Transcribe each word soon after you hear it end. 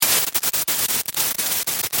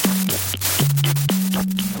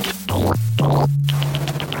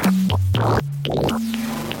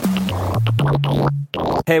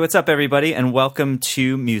Hey, what's up, everybody, and welcome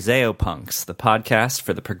to Museopunks, the podcast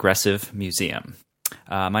for the Progressive Museum.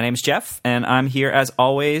 My name's Jeff, and I'm here, as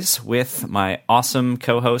always, with my awesome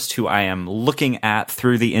co-host who I am looking at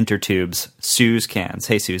through the intertubes, Suze Cans.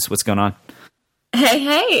 Hey, Suze, what's going on?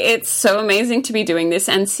 Hey, it's so amazing to be doing this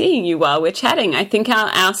and seeing you while we're chatting. I think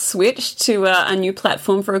our switch to a new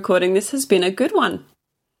platform for recording this has been a good one.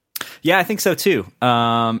 Yeah, I think so too.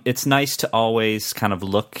 It's nice to always kind of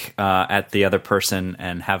look at the other person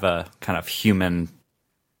and have a kind of human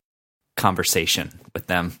conversation with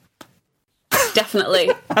them. Definitely.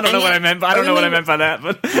 I don't know what I meant. I don't know what I meant by that.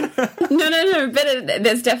 But No. But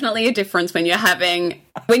there's definitely a difference when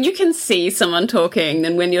you can see someone talking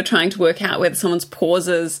than when you're trying to work out whether someone's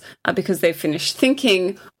pauses are because they've finished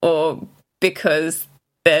thinking or because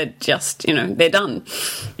they're just, they're done.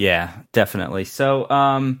 Yeah, definitely.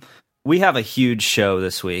 So, we have a huge show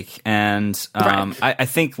this week, and Right. I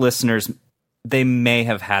think listeners, they may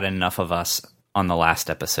have had enough of us on the last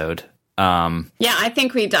episode. Yeah, I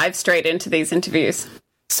think we dive straight into these interviews.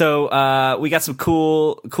 So we got some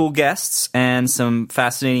cool guests and some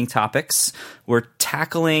fascinating topics. We're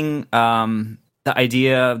tackling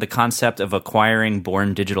the concept of acquiring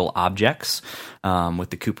born digital objects with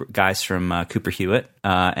the guys from Cooper Hewitt.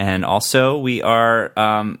 And also we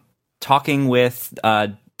are talking with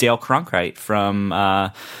Dale Cronkite from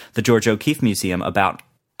the George O'Keeffe Museum about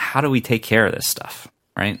how do we take care of this stuff,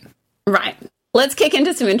 right? Right. Let's kick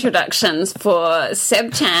into some introductions for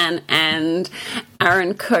Seb Chan and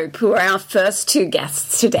Aaron Cope, who are our first two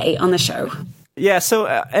guests today on the show. Yeah,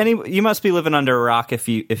 so you must be living under a rock if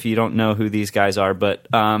you don't know who these guys are, but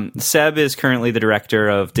Seb is currently the director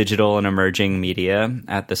of digital and emerging media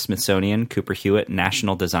at the Smithsonian Cooper Hewitt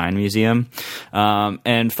National Design Museum.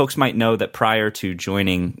 And folks might know that prior to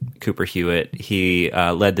joining Cooper Hewitt, he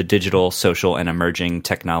led the digital, social, and emerging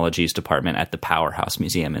technologies department at the Powerhouse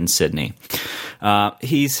Museum in Sydney.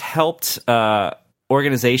 He's helped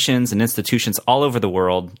organizations and institutions all over the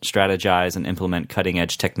world strategize and implement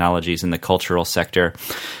cutting-edge technologies in the cultural sector.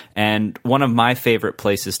 And one of my favorite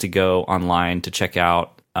places to go online to check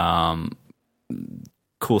out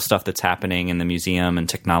cool stuff that's happening in the museum and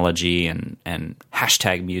technology and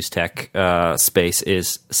hashtag MuseTech space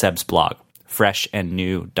is Seb's blog,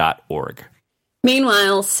 freshandnew.org.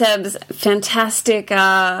 Meanwhile, Seb's fantastic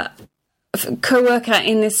co-worker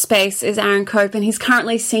in this space is Aaron Cope, and he's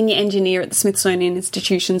currently senior engineer at the Smithsonian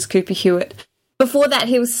Institution's Cooper Hewitt. Before that,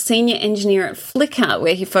 he was senior engineer at Flickr,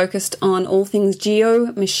 where he focused on all things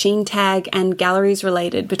geo, machine tag, and galleries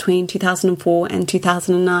related between 2004 and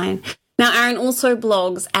 2009. Now, Aaron also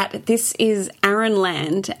blogs at This Is Aaron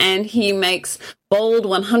Land, and he makes bold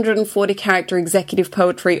 140-character executive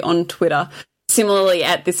poetry on Twitter. Similarly,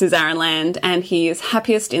 at This Is Aaron Land, and he is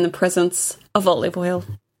happiest in the presence of olive oil.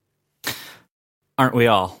 Aren't we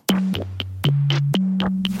all?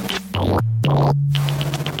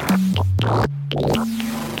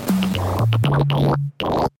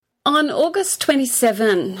 On August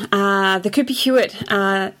 27, the Cooper Hewitt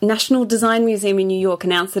National Design Museum in New York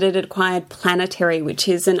announced that it had acquired Planetary, which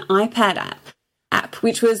is an iPad app,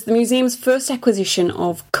 which was the museum's first acquisition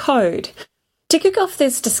of code. To kick off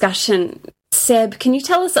this discussion, Seb, can you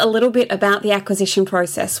tell us a little bit about the acquisition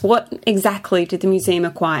process? What exactly did the museum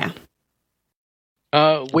acquire?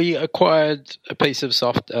 We acquired a piece of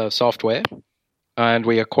software, and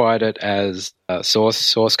we acquired it as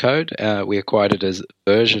source code. We acquired it as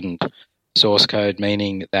versioned source code,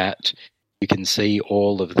 meaning that you can see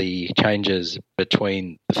all of the changes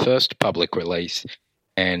between the first public release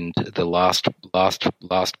and the last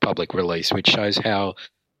public release, which shows how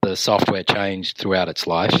the software changed throughout its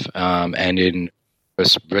life, and in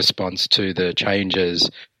response to the changes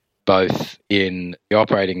both in the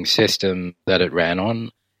operating system that it ran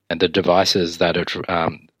on and the devices that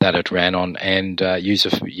it ran on, and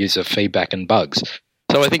user feedback and bugs.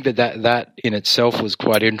 So I think that in itself was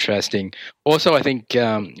quite interesting. Also, I think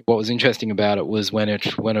what was interesting about it was when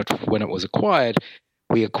it was acquired,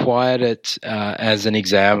 we acquired it as an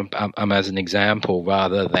example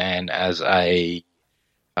rather than as a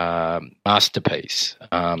masterpiece.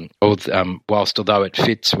 Whilst although it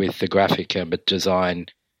fits with the graphic design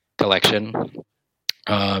collection,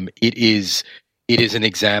 it is an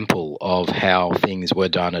example of how things were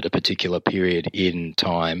done at a particular period in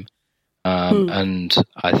time, and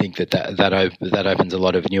I think that opens a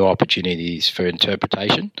lot of new opportunities for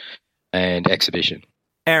interpretation and exhibition.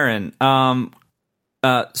 Aaron, so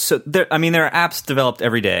there are apps developed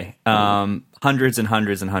every day, hundreds and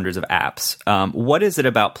hundreds and hundreds of apps. What is it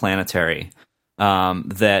about Planetary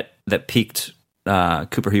that piqued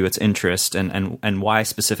Cooper Hewitt's interest, and why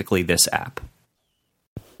specifically this app?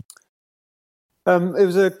 It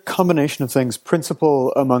was a combination of things.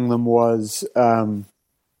 Principal among them was,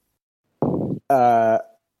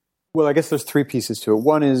 well, I guess there's three pieces to it.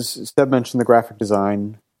 One is, Seb mentioned the graphic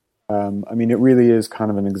design. I mean, it really is kind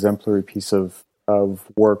of an exemplary piece of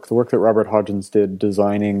work. The work that Robert Hodgins did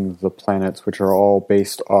designing the planets, which are all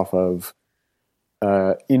based off of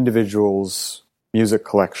individuals' music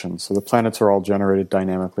collections. So the planets are all generated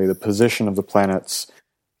dynamically. The position of the planets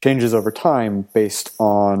changes over time based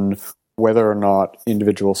on whether or not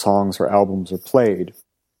individual songs or albums are played.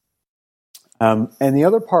 And the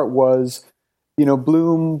other part was,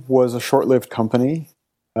 Bloom was a short-lived company,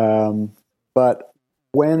 but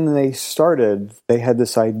when they started, they had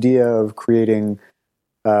this idea of creating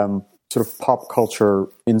sort of pop culture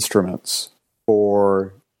instruments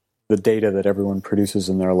for the data that everyone produces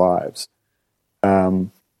in their lives.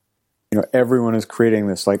 Everyone is creating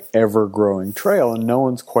this like ever-growing trail, and no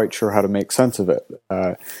one's quite sure how to make sense of it.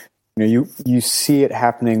 You see it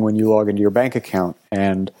happening when you log into your bank account,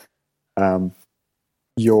 and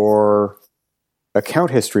your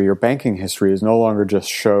account history, your banking history, is no longer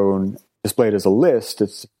just displayed as a list.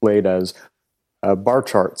 It's displayed as bar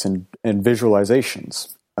charts and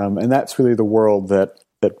visualizations, and that's really the world that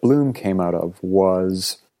Bloom came out of.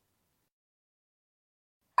 Was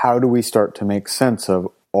how do we start to make sense of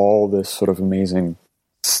all this sort of amazing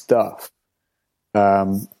stuff?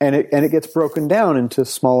 And it gets broken down into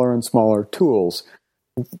smaller and smaller tools.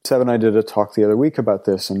 Seb and I did a talk the other week about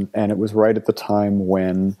this, and it was right at the time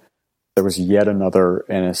when there was yet another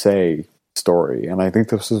NSA story, and I think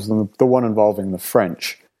this was the one involving the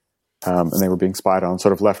French, and they were being spied on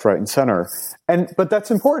sort of left, right, and center. But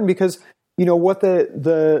that's important because what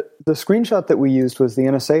the screenshot that we used was the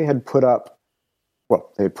NSA had put up. Well,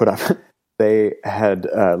 they had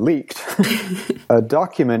leaked a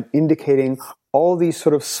document indicating all these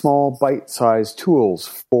sort of small bite-sized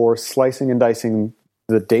tools for slicing and dicing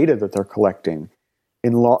the data that they're collecting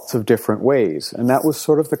in lots of different ways. And that was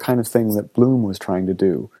sort of the kind of thing that Bloom was trying to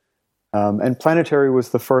do. And Planetary was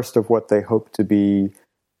the first of what they hoped to be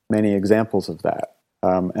many examples of that.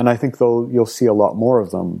 And I think you'll see a lot more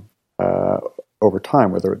of them over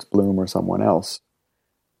time, whether it's Bloom or someone else.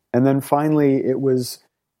 And then finally, it was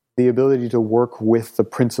the ability to work with the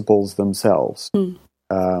principals themselves.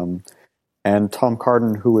 And Tom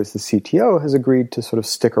Carden, who is the CTO, has agreed to sort of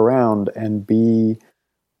stick around and be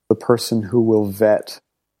the person who will vet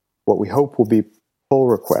what we hope will be pull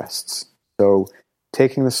requests. So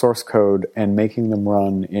taking the source code and making them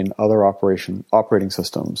run in other operating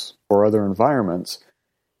systems or other environments,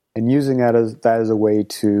 and using that as a way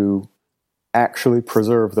to actually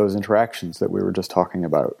preserve those interactions that we were just talking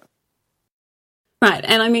about. Right,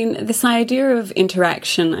 and I mean, this idea of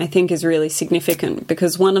interaction, I think, is really significant,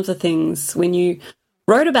 because one of the things, when you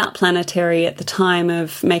wrote about Planetary at the time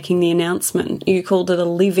of making the announcement, you called it a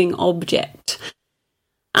living object.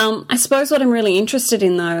 I suppose what I'm really interested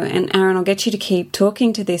in, though, and Aaron, I'll get you to keep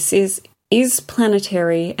talking to this, is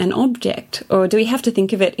Planetary an object, or do we have to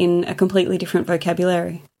think of it in a completely different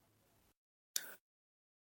vocabulary?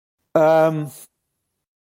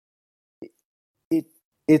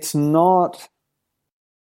 It's not.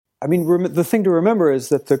 I mean, the thing to remember is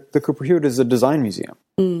that the Cooper Hewitt is a design museum.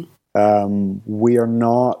 We are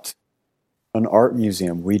not an art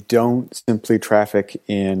museum. We don't simply traffic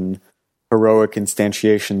in heroic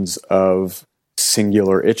instantiations of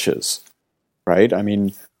singular itches, right? I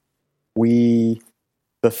mean, the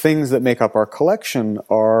things that make up our collection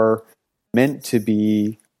are meant to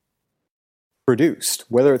be produced,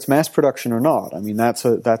 whether it's mass production or not. I mean, that's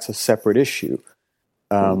a separate issue.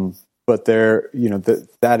 But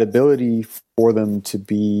that ability for them to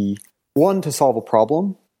be, one, to solve a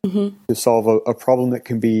problem, to solve a problem that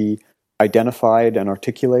can be identified and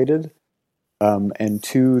articulated, and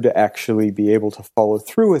two, to actually be able to follow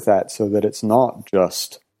through with that so that it's not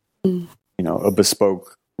just, a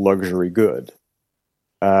bespoke luxury good.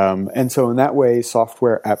 And so in that way,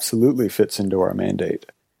 software absolutely fits into our mandate.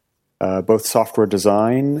 Both software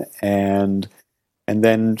design and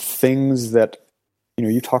then things that,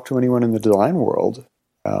 you talk to anyone in the design world,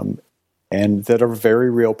 and that are very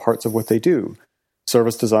real parts of what they do.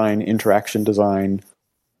 Service design, interaction design,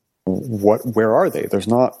 where are they? There's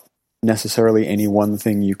not necessarily any one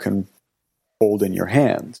thing you can hold in your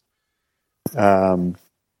hands.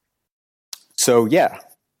 So yeah,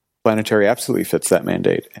 Planetary absolutely fits that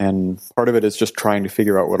mandate. And part of it is just trying to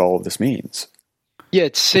figure out what all of this means. Yeah,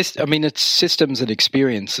 it's systems and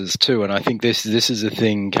experiences too. And I think this is a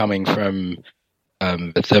thing coming from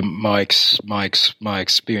my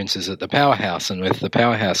experiences at the Powerhouse and with the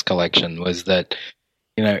Powerhouse collection was that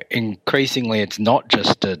increasingly it's not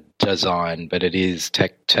just a design, but it is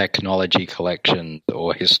technology collections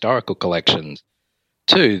or historical collections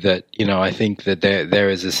too. That I think that there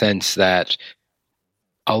is a sense that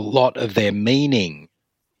a lot of their meaning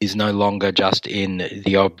is no longer just in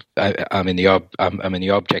the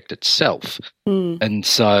object itself, and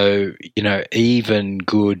so even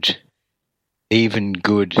good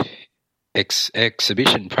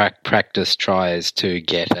exhibition practice tries to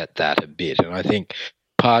get at that a bit, and I think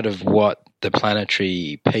part of what the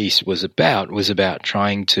planetary piece was about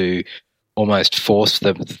trying to almost force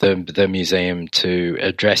the museum to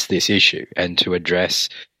address this issue and to address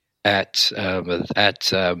at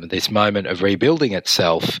this moment of rebuilding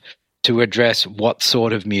itself, to address what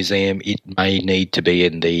sort of museum it may need to be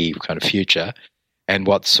in the kind of future, and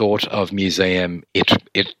what sort of museum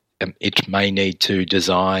it may need to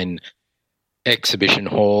design exhibition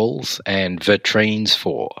halls and vitrines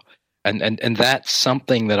for, and that's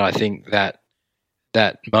something that I think that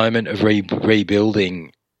moment of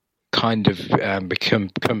rebuilding kind of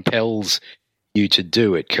compels you to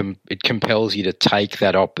do. It compels you to take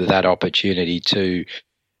that opportunity to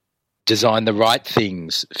design the right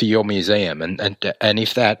things for your museum, and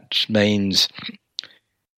if that means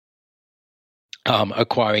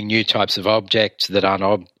acquiring new types of objects that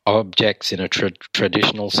aren't objects in a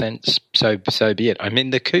traditional sense, so be it.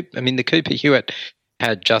 The Cooper Hewitt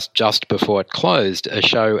had just before it closed a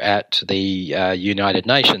show at the United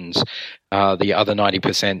Nations, the Other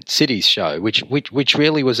 90% Cities show, which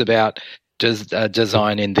really was about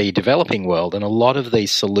design in the developing world, and a lot of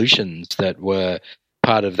these solutions that were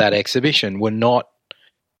part of that exhibition were not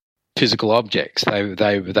physical objects.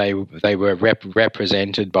 They were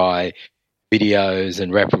represented by videos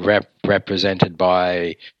and represented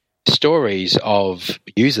by stories of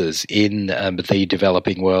users in the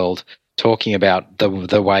developing world, talking about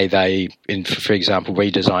the way they, for example,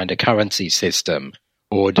 redesigned a currency system,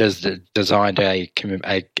 or designed a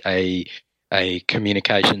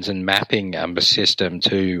communications and mapping system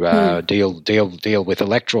to deal with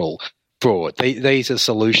electoral fraud. These are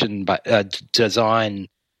design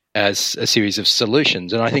as a series of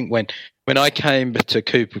solutions. And I think when I came to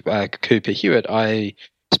Cooper Hewitt, I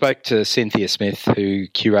spoke to Cynthia Smith, who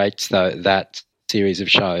curates that series of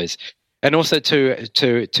shows, and also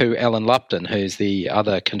to Ellen Lupton, who's the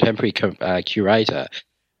other contemporary curator.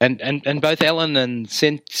 And both Ellen and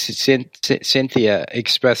Cynthia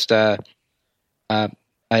expressed a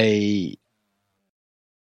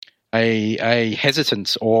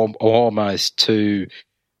hesitance or almost to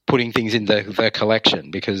putting things in the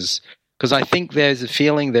collection, because I think there's a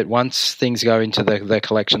feeling that once things go into the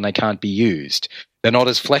collection, they can't be used. They're not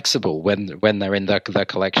as flexible when they're in the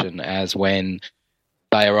collection as when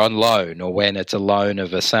they are on loan, or when it's a loan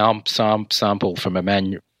of a sample from a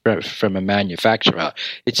manufacturer.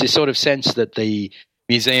 It's this sort of sense that the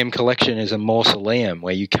museum collection is a mausoleum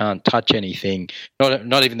where you can't touch anything.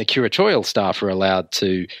 Not even the curatorial staff are allowed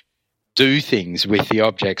to do things with the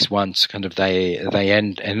objects once kind of they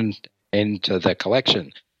enter the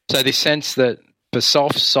collection. So this sense that for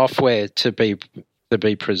software to be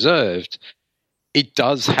preserved, it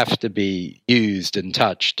does have to be used and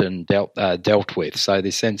touched and dealt with. So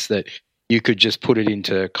the sense that you could just put it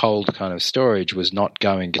into cold kind of storage was not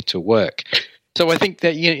going to work. So I think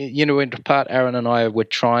that, in part, Aaron and I were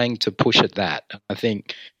trying to push at that. I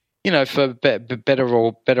think, for better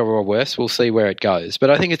or worse, we'll see where it goes. But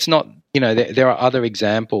I think it's not, there are other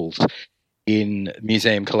examples in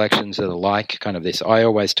museum collections that are like kind of this. I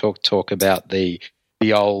always talk about the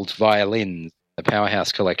old violins, the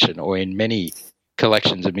Powerhouse collection, or in many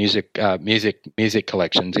collections of music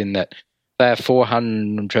collections, in that they are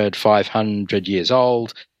 400, 500 years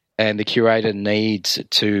old, and the curator needs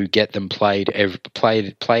to get them played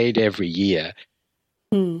every year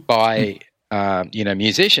by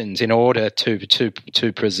musicians in order to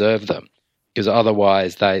preserve them, because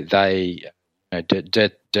otherwise they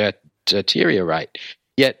deteriorate.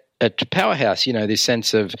 Yet at Powerhouse, this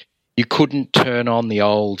sense of you couldn't turn on the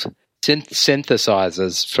old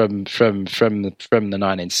synthesizers from the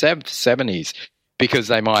 1970s because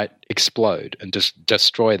they might explode and just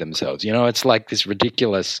destroy themselves. It's like this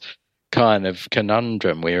ridiculous kind of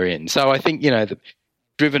conundrum we're in. So I think,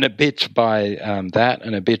 driven a bit by that,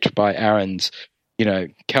 and a bit by Aaron's,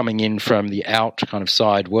 coming in from the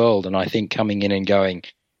outside world, and I think coming in and going,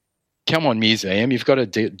 come on, museum, you've got to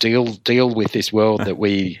deal with this world that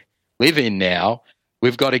we live in now.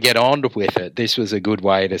 We've got to get on with it. This was a good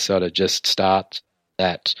way to sort of just start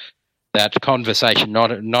that conversation,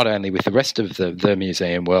 not only with the rest of the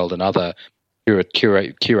museum world and other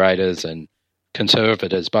curators and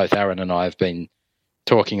conservators. Both Aaron and I have been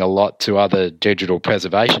talking a lot to other digital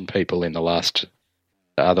preservation people in the last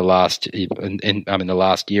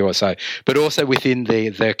year or so, but also within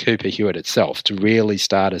the Cooper Hewitt itself, to really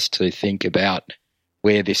start us to think about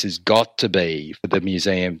where this has got to be for the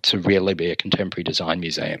museum to really be a contemporary design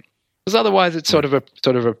museum. Because otherwise, it's sort of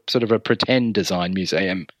a pretend design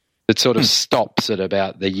museum that sort of stops at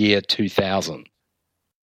about the year 2000,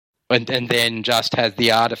 and then just has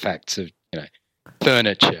the artifacts of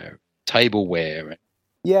furniture, tableware.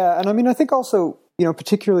 Yeah, and I mean, I think also,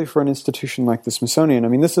 particularly for an institution like the Smithsonian, I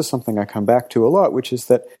mean, this is something I come back to a lot, which is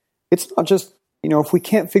that it's not just, if we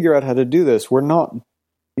can't figure out how to do this, we're not,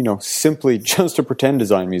 simply just a pretend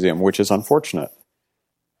design museum, which is unfortunate.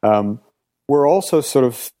 We're also sort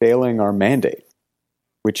of failing our mandate,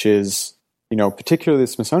 which is, particularly the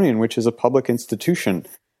Smithsonian, which is a public institution.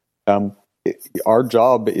 Our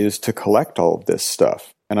job is to collect all of this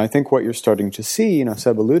stuff. And I think what you're starting to see,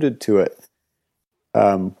 Seb alluded to it,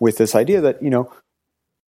 with this idea that,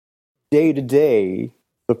 day to day,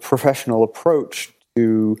 the professional approach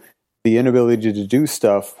to the inability to do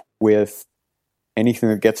stuff with anything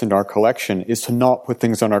that gets into our collection is to not put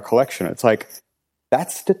things on our collection. It's like,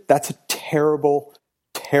 that's a terrible,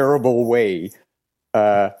 terrible way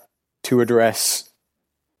to address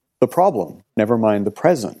the problem, never mind the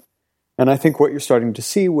present. And I think what you're starting to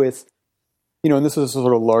see with, and this is a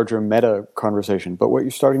sort of larger meta conversation, but what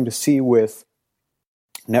you're starting to see with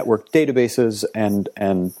network databases and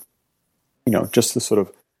just the sort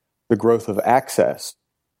of the growth of access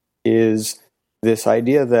is this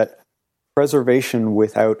idea that preservation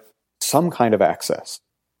without some kind of access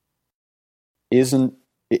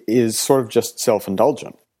is sort of just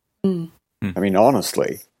self-indulgent. I mean,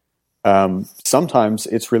 honestly, sometimes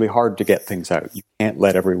it's really hard to get things out. You can't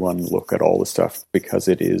let everyone look at all the stuff because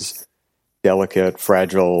it is delicate,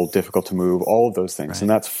 fragile, difficult to move, all of those things. Right. And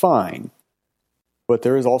that's fine. But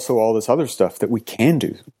there is also all this other stuff that we can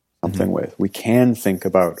do something with. We can think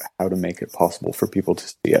about how to make it possible for people to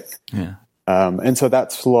see it. Yeah. And so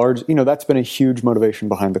that's large, that's been a huge motivation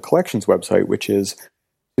behind the collections website, which is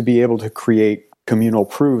to be able to create communal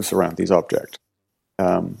proofs around these objects.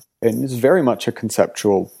 And it's very much a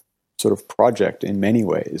conceptual sort of project in many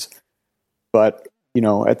ways. But,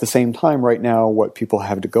 at the same time, right now, what people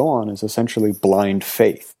have to go on is essentially blind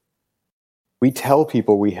faith. We tell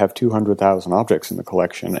people we have 200,000 objects in the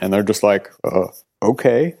collection, and they're just like,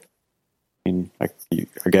 okay. I mean, I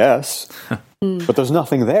guess. But there's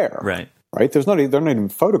nothing there. Right. They're not even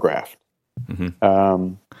photographed.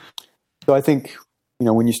 So I think,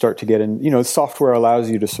 when you start to get in, software allows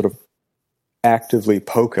you to sort of actively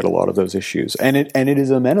poke at a lot of those issues. And it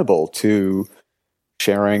is amenable to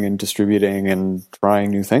sharing and distributing and trying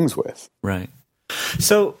new things with. Right.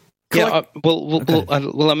 So, I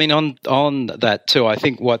mean, on that too, I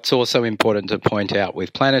think what's also important to point out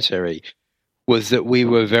with Planetary was that we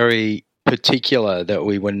were very particular that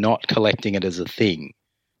we were not collecting it as a thing.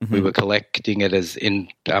 We were collecting it as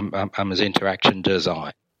interaction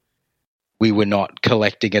design. We were not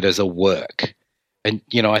collecting it as a work. And,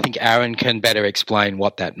 I think Aaron can better explain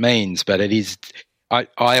what that means, but it is, I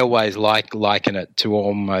always liken it to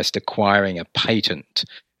almost acquiring a patent,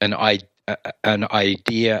 an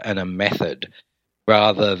idea and a method,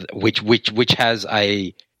 rather which has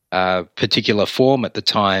a particular form at the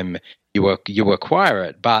time you acquire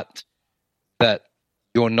it, but that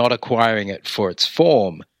you're not acquiring it for its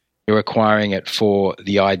form, you're acquiring it for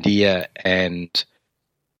the idea and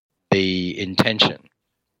the intention.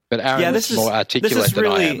 But Aaron is more articulate than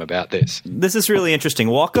I am about this. This is really interesting.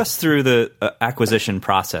 Walk us through the acquisition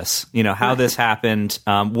process. How this happened.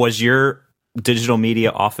 Was your digital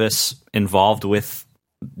media office involved with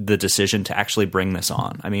the decision to actually bring this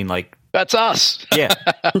on? I mean, that's us. Yeah.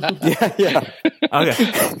 yeah.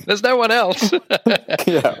 Okay. There's no one else.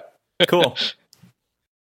 Yeah. Cool.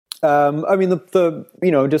 I mean,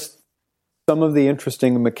 the just some of the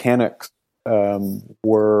interesting mechanics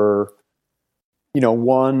were,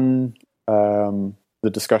 one, the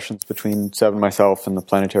discussions between Seb and myself and the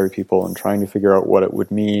Planetary people and trying to figure out what it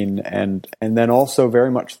would mean, and then also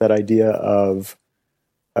very much that idea of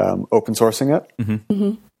open sourcing it.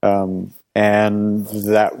 And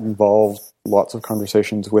that involved lots of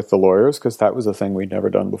conversations with the lawyers because that was a thing we'd never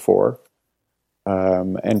done before.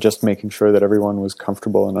 And just making sure that everyone was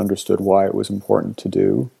comfortable and understood why it was important to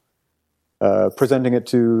do. Presenting it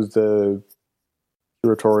to the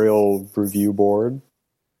curatorial review board.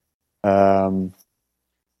 And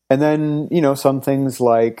then, some things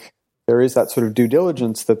like there is that sort of due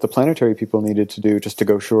diligence that the Planetary people needed to do just to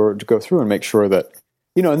go through and make sure that,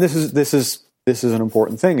 and this is an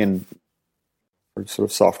important thing in sort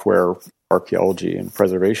of software archaeology and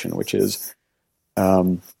preservation, which is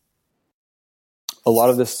a lot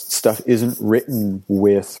of this stuff isn't written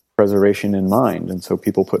with preservation in mind. And so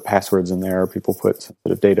people put passwords in there, people put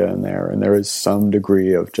sensitive data in there, and there is some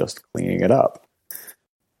degree of just cleaning it up.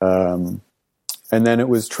 And then it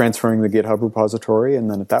was transferring the GitHub repository.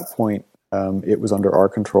 And then at that point, it was under our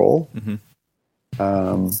control. Mm-hmm.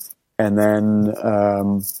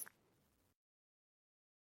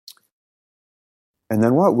 And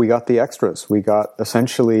then what? We got the extras. We got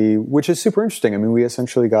essentially, which is super interesting. I mean, we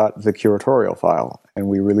essentially got the curatorial file, and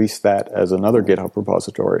we released that as another GitHub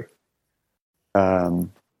repository.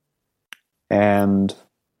 And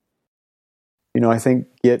I think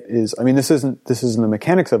Git is. I mean, this isn't the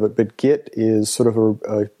mechanics of it, but Git is sort of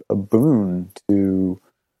a boon to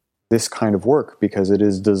this kind of work because it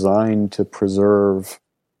is designed to preserve,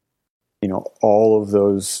 all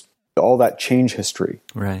that change history,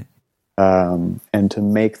 right? And to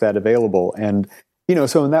make that available. And,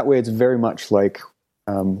 so in that way, it's very much like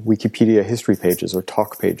Wikipedia history pages or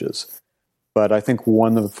talk pages. But I think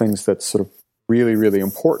one of the things that's sort of really, really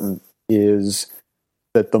important is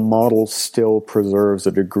that the model still preserves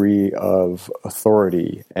a degree of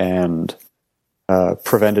authority and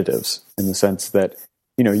preventatives in the sense that,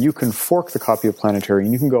 you can fork the copy of Planetary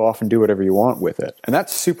and you can go off and do whatever you want with it. And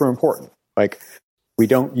that's super important. Like, we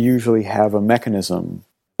don't usually have a mechanism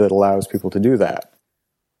that allows people to do that.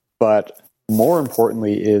 But more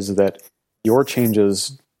importantly is that your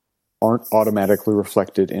changes aren't automatically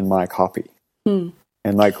reflected in my copy. And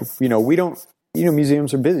we don't,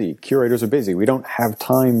 museums are busy, curators are busy. We don't have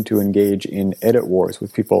time to engage in edit wars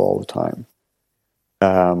with people all the time.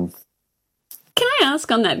 Can I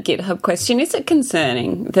ask on that GitHub question, is it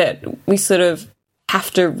concerning that we sort of have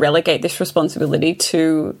to relegate this responsibility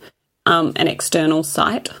to an external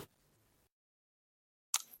site?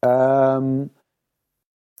 The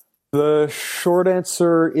short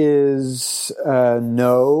answer is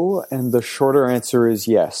no, and the shorter answer is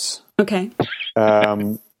yes. Okay.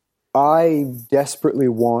 I desperately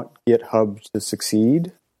want GitHub to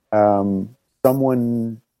succeed.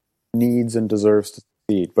 Someone needs and deserves to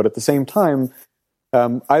succeed, but at the same time,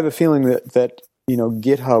 I have a feeling that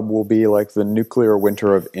GitHub will be like the nuclear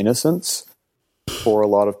winter of innocence for a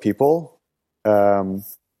lot of people.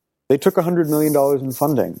 They took $100 million in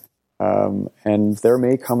funding, and there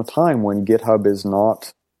may come a time when GitHub is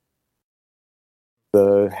not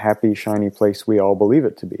the happy, shiny place we all believe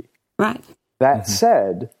it to be. Right. That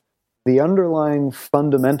said, the underlying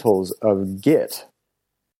fundamentals of Git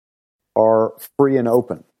are free and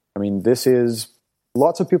open. I mean, this is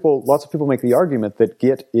lots of people make the argument that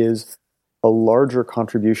Git is a larger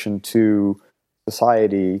contribution to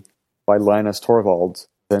society by Linus Torvalds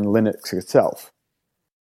than Linux itself.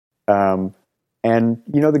 And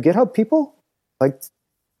the GitHub people,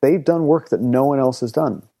 they've done work that no one else has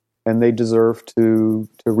done, and they deserve to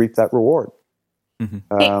reap that reward.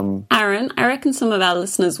 Mm-hmm. Hey, Aaron, I reckon some of our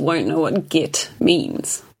listeners won't know what Git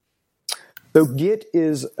means. So Git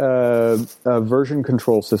is a version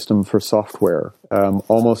control system for software.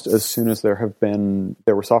 Almost as soon as there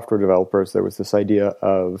were software developers, there was this idea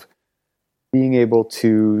of being able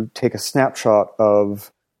to take a snapshot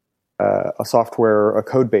of a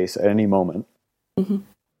code base at any moment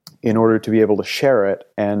in order to be able to share it,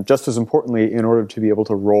 and just as importantly, in order to be able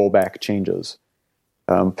to roll back changes,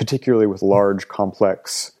 particularly with large,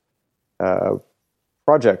 complex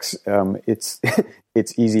projects.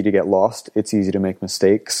 It's easy to get lost. It's easy to make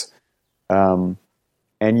mistakes. And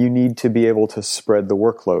you need to be able to spread the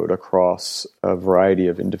workload across a variety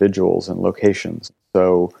of individuals and locations.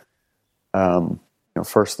 So,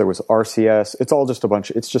 first there was RCS. It's all just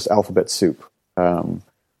it's just alphabet soup.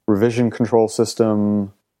 Revision control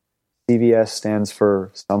system, CVS stands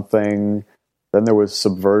for something. Then there was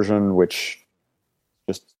Subversion, which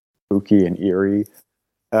just spooky and eerie.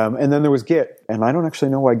 And then there was Git. And I don't actually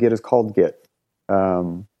know why Git is called Git.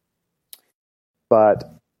 But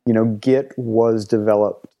Git was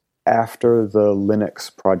developed after the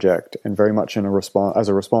Linux project, and very much as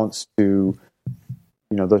a response to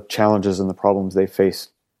the challenges and the problems they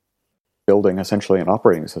faced building essentially an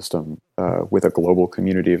operating system with a global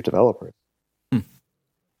community of developers.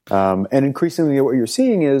 And increasingly, what you're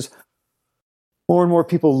seeing is more and more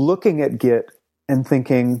people looking at Git and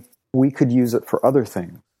thinking we could use it for other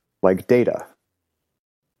things, like data.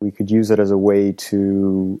 We could use it as a way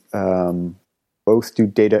to both do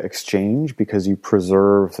data exchange because you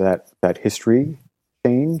preserve that history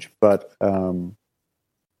change, but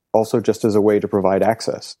also just as a way to provide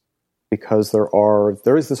access, because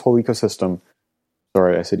there is this whole ecosystem.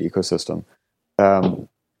 Sorry, I said ecosystem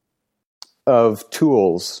of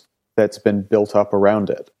tools that's been built up around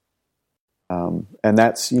it. And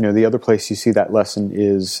that's, the other place you see that lesson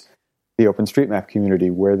is the OpenStreetMap community,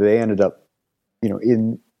 where they ended up,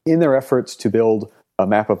 in their efforts to build a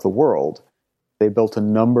map of the world, they built a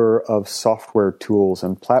number of software tools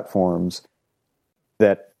and platforms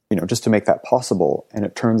that, just to make that possible. And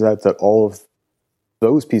it turns out that all of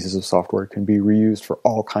those pieces of software can be reused for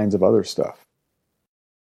all kinds of other stuff.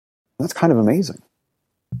 That's kind of amazing.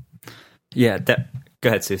 Yeah. Go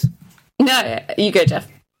ahead, Suze. No, you go, Jeff.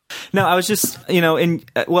 No, I was just, in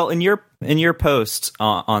your post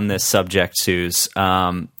on this subject, Suze,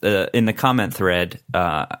 in the comment thread,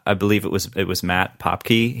 I believe it was Matt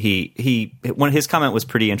Popke. His comment was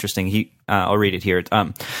pretty interesting. I'll read it here.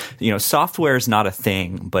 Software is not a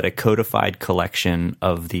thing, but a codified collection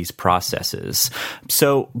of these processes.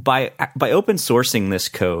 So by open sourcing this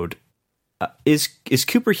code, is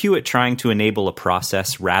Cooper Hewitt trying to enable a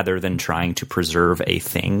process rather than trying to preserve a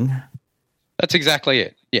thing? That's exactly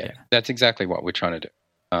it. Yeah, that's exactly what we're trying to do.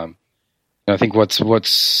 I think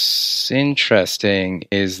what's interesting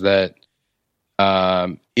is that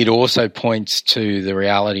it also points to the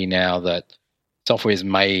reality now that software is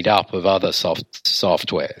made up of other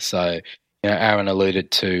software. So, Aaron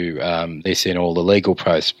alluded to this in all the legal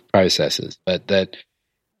processes, but that,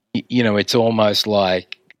 it's almost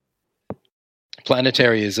like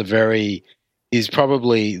Planetary is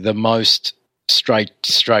probably the most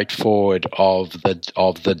straightforward of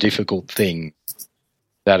the difficult thing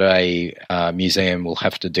that a museum will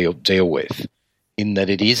have to deal with, in that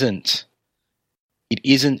it isn't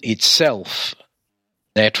itself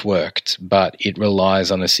networked, but it relies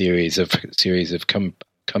on a series of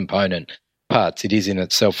component parts. It is in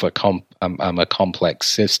itself a complex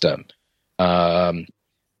system,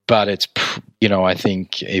 but it's I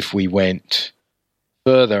think if we went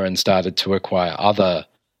further and started to acquire other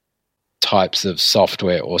types of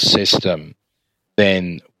software or system,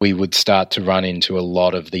 then we would start to run into a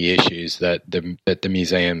lot of the issues that the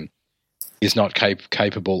museum is not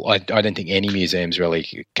capable. I don't think any museum is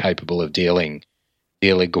really capable of dealing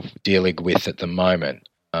with at the moment,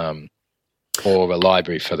 or a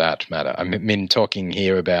library for that matter. I mean, talking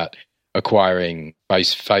here about acquiring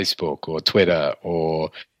Facebook or Twitter or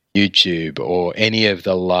YouTube or any of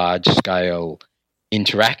the large-scale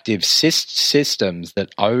interactive systems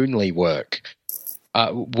that only work.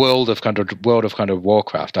 World of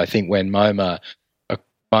Warcraft. I think when MoMA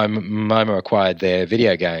acquired their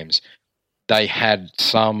video games, they had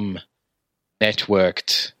some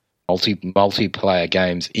networked multiplayer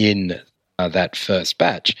games in that first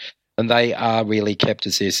batch, and they are really kept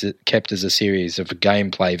as a series of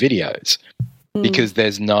gameplay videos, because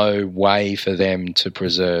there's no way for them to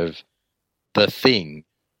preserve the thing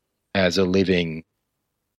as a living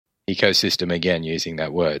ecosystem, again using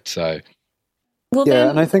that word. So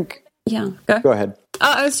and I think go ahead.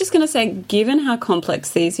 I was just going to say, given how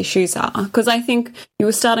complex these issues are, because I think you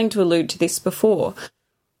were starting to allude to this before,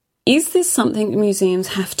 is this something that museums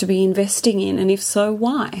have to be investing in, and if so,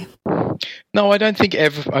 why? No, I don't think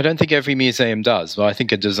every museum does, but I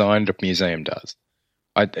think a designed museum does.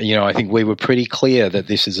 I think we were pretty clear that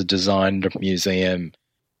this is a designed museum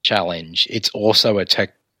challenge. It's also a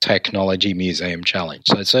technology museum challenge.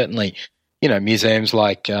 So certainly, museums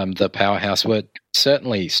like the Powerhouse were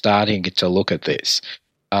certainly starting to look at this.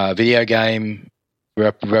 Video game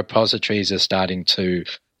repositories are starting to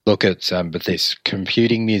look at this.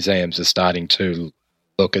 Computing museums are starting to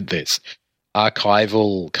look at this.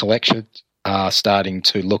 Archival collections are starting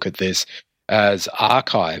to look at this, as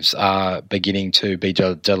archives are beginning to be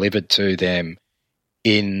delivered to them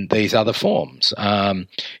in these other forms.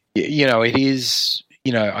 It is,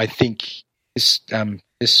 I think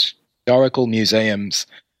historical museums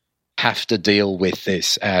have to deal with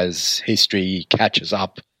this as history catches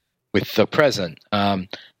up with the present.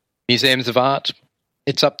 Museums of art,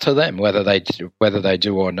 it's up to them whether they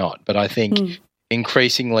do or not. But I think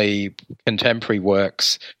increasingly contemporary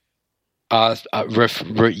works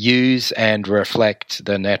use and reflect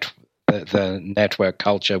the network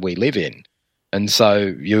culture we live in, and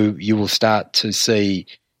so you will start to see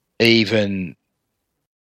even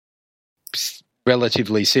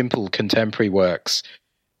relatively simple contemporary works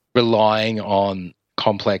relying on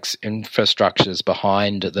complex infrastructures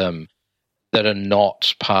behind them that are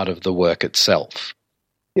not part of the work itself.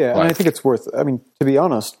 Yeah, and I think it's worth, to be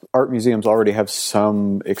honest, art museums already have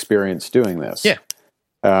some experience doing this. Yeah.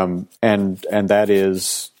 And that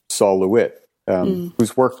is Sol LeWitt,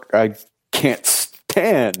 whose work I can't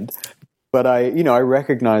stand, but I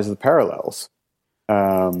recognize the parallels.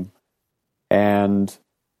 And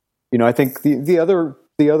I think the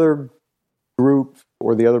other group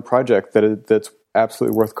or the other project that's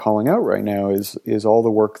absolutely worth calling out right now is all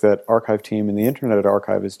the work that Archive Team and the Internet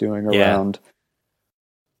Archive is doing around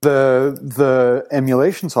the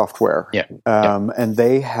emulation software. And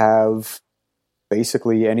they have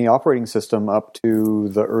basically any operating system up to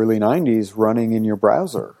the early 90s running in your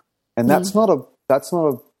browser. And that's not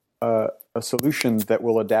a solution that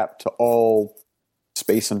will adapt to all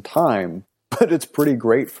space and time, but it's pretty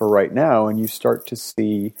great for right now. And you start to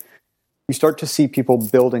see people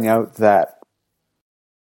building out that,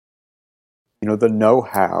 the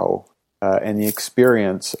know-how and the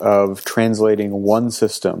experience of translating one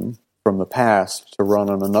system from the past to run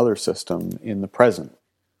on another system in the present,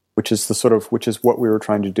 which is what we were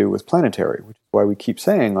trying to do with Planetary, which is why we keep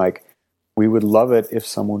saying, like, we would love it if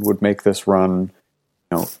someone would make this run,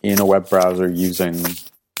 in a web browser using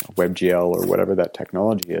WebGL or whatever that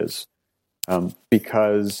technology is,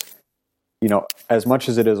 because, as much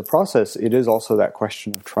as it is a process, it is also that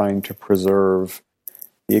question of trying to preserve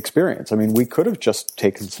the experience. I mean, we could have just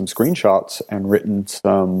taken some screenshots and written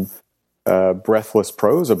some breathless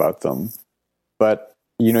prose about them, but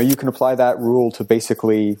you can apply that rule to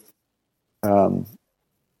basically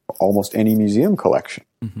almost any museum collection.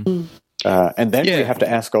 And then we have to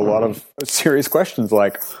ask a lot of serious questions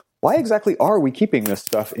like, why exactly are we keeping this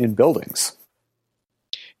stuff in buildings?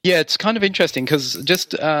 Yeah, it's kind of interesting because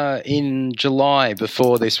just in July,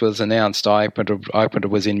 before this was announced, iPrinter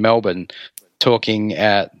was in Melbourne talking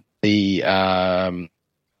at the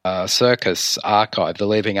Circus Archive, the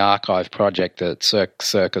Living Archive project that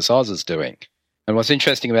Circus Oz is doing. And what's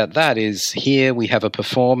interesting about that is here we have a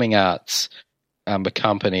performing arts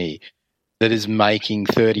company that is making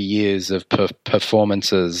 30 years of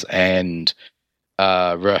performances and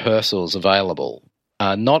rehearsals available,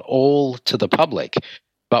 not all to the public,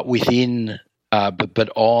 but within, but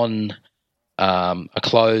on a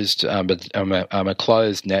closed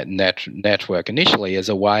network initially, as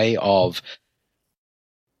a way of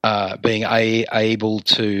being able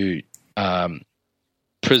to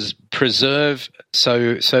preserve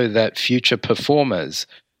so that future performers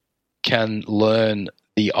can learn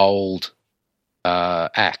the old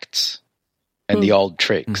acts and the old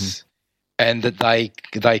tricks, and that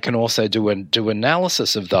they can also do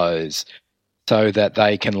analysis of those, so that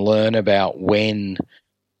they can learn about when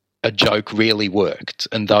a joke really worked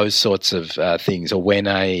and those sorts of things, or when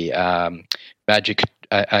a magic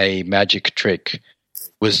trick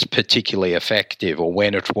was particularly effective, or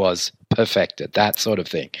when it was perfected, that sort of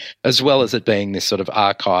thing, as well as it being this sort of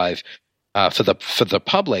archive for the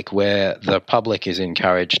public, where the public is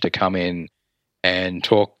encouraged to come in and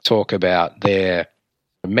talk about their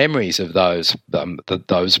memories of those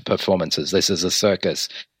performances. This is a circus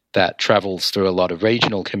that travels through a lot of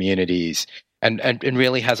regional communities and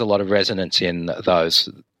really has a lot of resonance in those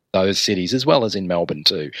cities, as well as in Melbourne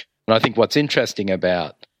too. And I think what's interesting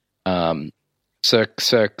about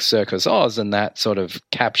Circus Oz and that sort of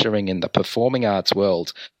capturing in the performing arts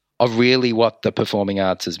world of really what the performing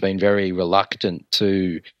arts has been very reluctant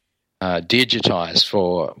to digitize,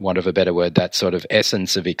 for want of a better word, that sort of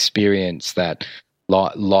essence of experience, that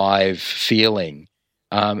live feeling,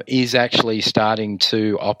 is actually starting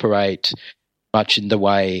to operate much in the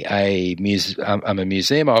way a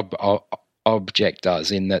museum object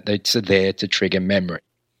does, in that it's there to trigger memory.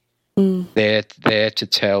 They're there to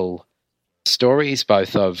tell stories,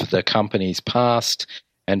 both of the company's past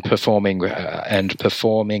and performing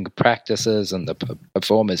practices and the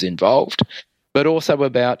performers involved, but also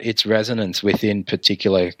about its resonance within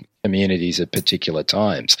particular communities at particular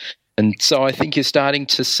times. And so I think you're starting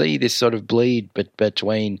to see this sort of bleed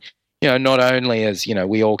between, not only as,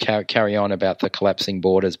 we all carry on about the collapsing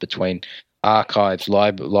borders between archives,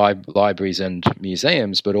 libraries and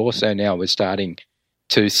museums, but also now we're starting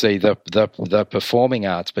to see the performing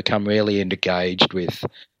arts become really engaged with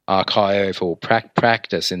archival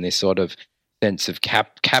practice in this sort of sense of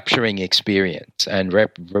capturing experience and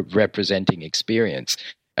representing experience.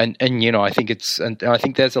 And I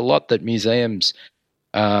think there's a lot that museums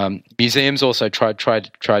also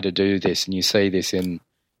try to do this, and you see this in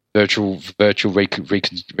virtual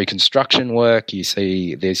reconstruction work. You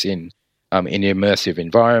see this in immersive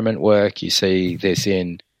environment work. You see this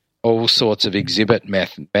in all sorts of exhibit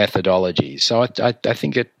methodologies. So I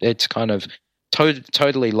think it's kind of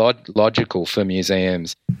totally logical for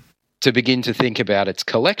museums to begin to think about its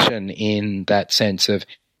collection in that sense of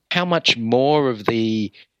how much more of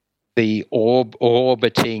the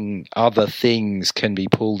orbiting other things can be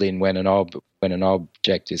pulled in when an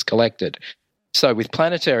object is collected. So with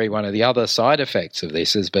Planetary, one of the other side effects of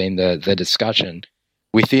this has been the discussion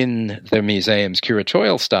within the museum's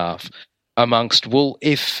curatorial staff amongst, well,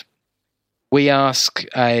 if we ask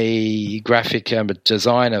a graphic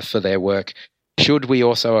designer for their work, should we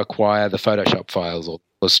also acquire the Photoshop files or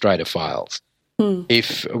Illustrator files?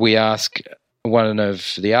 If we ask one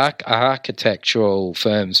of the architectural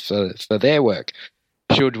firms for their work,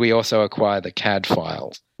 should we also acquire the CAD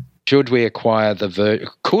files? Should we acquire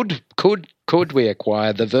could we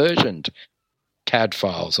acquire the versioned CAD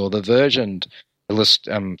files or the versioned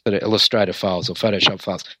Illustrator files or Photoshop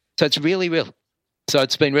files? So it's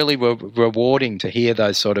it's been really rewarding to hear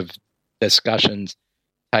those sort of discussions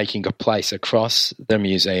taking place across the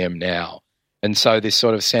museum now. And so this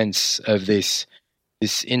sort of sense of this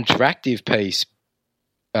interactive piece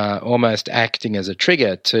almost acting as a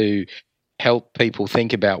trigger to help people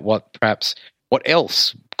think about what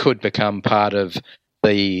else could become part of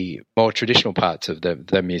the more traditional parts of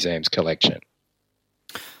the museum's collection.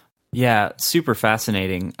 Yeah, super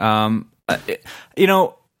fascinating.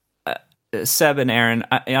 Seb and Aaron,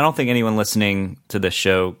 I don't think anyone listening to this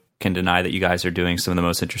show can deny that you guys are doing some of the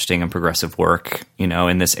most interesting and progressive work,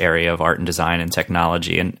 in this area of art and design and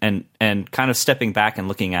technology, and kind of stepping back and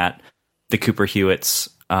looking at the Cooper Hewitt's,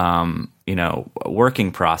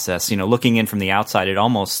 working process, looking in from the outside, it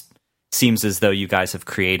almost seems as though you guys have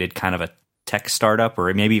created kind of a tech startup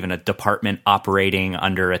or maybe even a department operating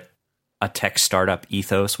under a tech startup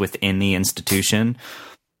ethos within the institution.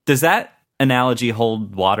 Does that analogy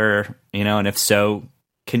hold water, and if so,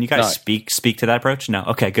 can you guys speak to that approach? No.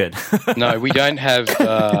 Okay, good. No, we don't have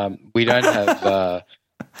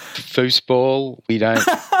foosball. We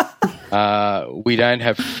don't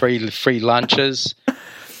have free lunches.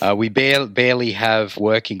 We barely have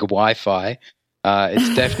working Wi-Fi.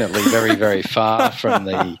 It's definitely very, very far from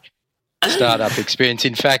the startup experience.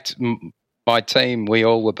 In fact, my team, we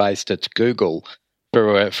all were based at Google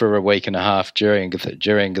for a week and a half during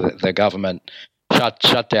the government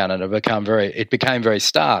shutdown, and it became very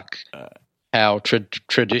stark how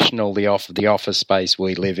traditional the office space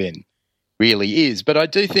we live in really is. But I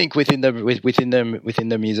do think within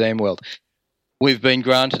the museum world, we've been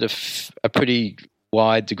granted a pretty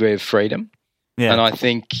wide degree of freedom, and I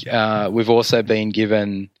think we've also been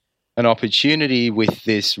given an opportunity with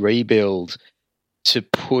this rebuild to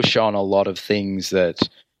push on a lot of things that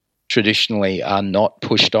traditionally are not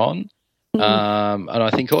pushed on. And I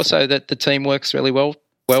think also that the team works really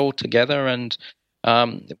well together, and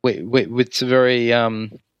we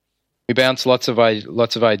bounce lots of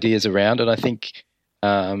ideas around, and I think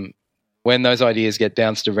when those ideas get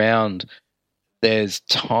bounced around, there's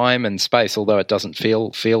time and space, although it doesn't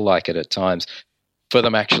feel like it at times, for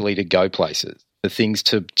them actually to go places, for things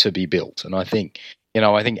to be built. And I think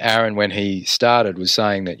Aaron, when he started, was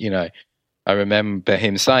saying that I remember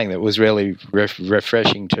him saying that it was really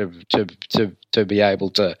refreshing to be able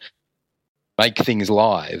to make things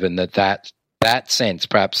live, and that sense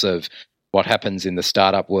perhaps of what happens in the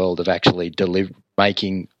startup world of actually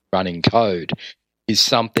running code is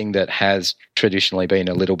something that has traditionally been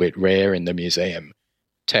a little bit rare in the museum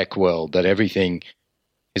tech world, that everything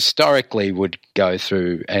historically would go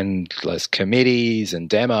through endless committees and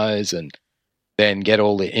demos and then get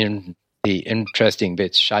all the interesting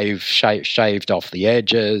bits shaved off the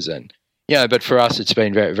edges, and but for us it's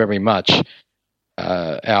been very, very much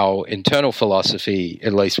our internal philosophy,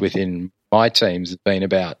 at least within my teams, has been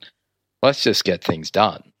about let's just get things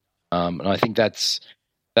done, and I think that's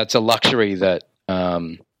a luxury that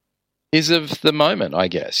is of the moment, I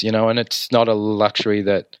guess, and it's not a luxury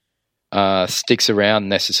that sticks around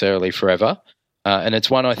necessarily forever, and it's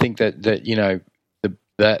one I think that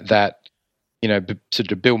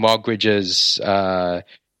sort of Bill Moggridge's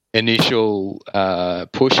initial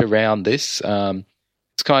push around this,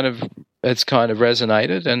 it's kind of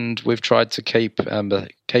resonated, and we've tried to keep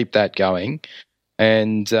that going.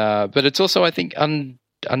 And but it's also, I think,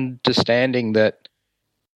 understanding that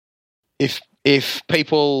if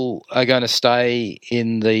people are going to stay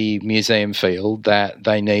in the museum field, that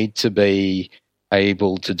they need to be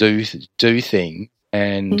able to do things,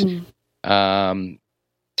 and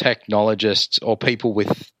technologists or people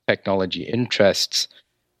with technology interests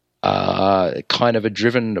kind of are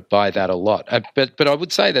driven by that a lot. But I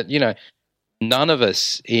would say that none of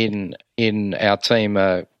us in our team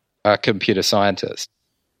are computer scientists.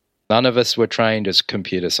 None of us were trained as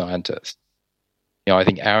computer scientists. I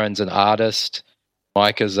think Aaron's an artist,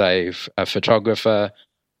 Mike is a photographer,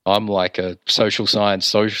 I'm like a social science,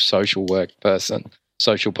 social work person,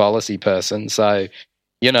 social policy person. So,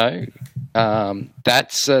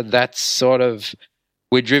 that's sort of,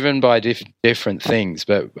 we're driven by different things.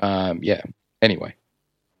 But anyway,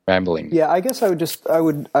 rambling. Yeah, I guess I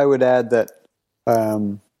would add that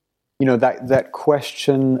that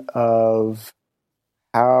question of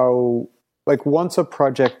how like once a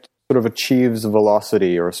project sort of achieves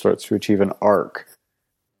velocity or starts to achieve an arc,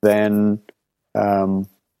 then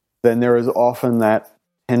there is often that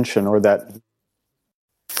tension, or that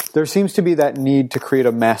there seems to be that need to create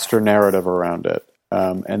a master narrative around it.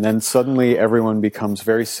 And then suddenly everyone becomes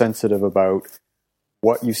very sensitive about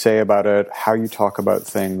what you say about it, how you talk about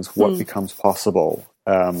things, what becomes possible.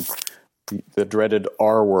 The dreaded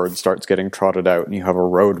R word starts getting trotted out, and you have a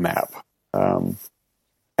roadmap. And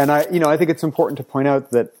I think it's important to point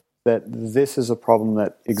out that this is a problem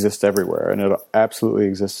that exists everywhere, and it absolutely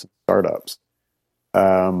exists in startups.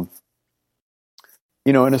 In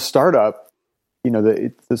a startup,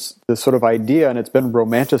 this sort of idea, and it's been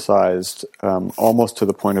romanticized almost to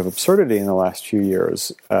the point of absurdity in the last few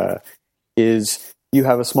years, is you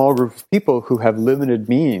have a small group of people who have limited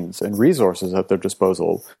means and resources at their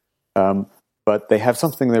disposal, but they have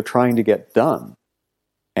something they're trying to get done.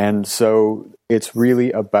 And so it's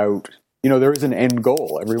really about, there is an end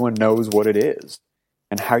goal. Everyone knows what it is.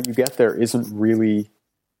 And how you get there isn't really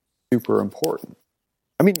super important.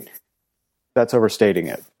 I mean, that's overstating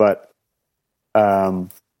it, but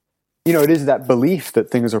it is that belief that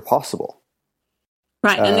things are possible.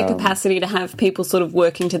 Right, and the capacity to have people sort of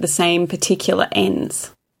working to the same particular ends.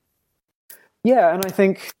 Yeah, and I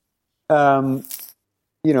think,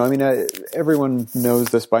 everyone knows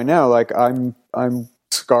this by now. Like, I'm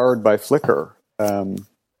scarred by Flickr, and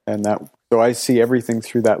so I see everything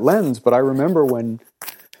through that lens. But I remember when,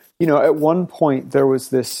 at one point there was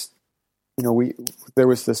this, there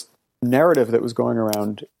was this narrative that was going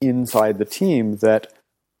around inside the team that,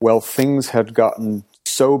 well, things had gotten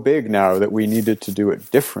so big now that we needed to do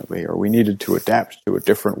it differently, or we needed to adapt to a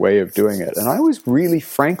different way of doing it. And I was really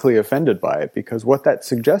frankly offended by it, because what that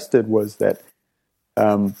suggested was that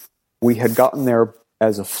we had gotten there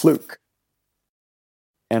as a fluke.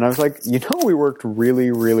 And I was like, we worked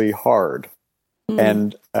really, really hard.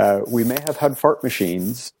 And we may have had fart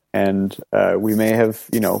machines, and we may have,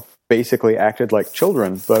 basically acted like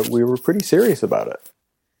children, but we were pretty serious about it.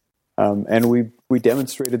 And we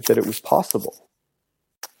demonstrated that it was possible.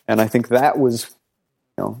 And I think that was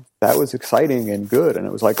exciting and good. And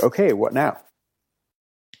it was like, okay, what now?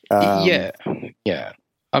 Yeah.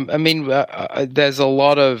 I mean, there's a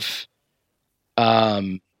lot of,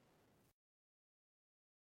 I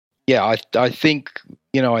think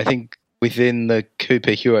within the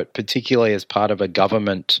Cooper Hewitt, particularly as part of a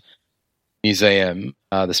government museum,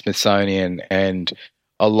 the Smithsonian, and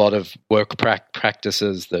a lot of work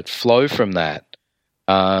practices that flow from that,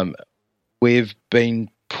 we've been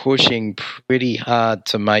pushing pretty hard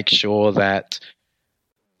to make sure that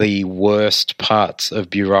the worst parts of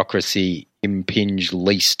bureaucracy impinge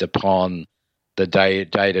least upon the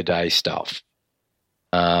day-to-day stuff.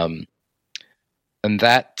 And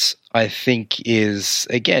that, I think, is,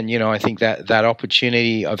 again, I think that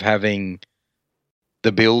opportunity of having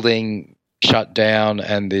the building shut down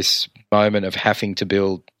and this moment of having to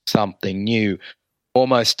build something new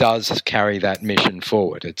almost does carry that mission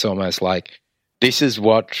forward. It's almost like, this is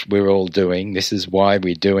what we're all doing. This is why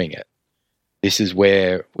we're doing it. This is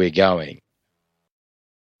where we're going.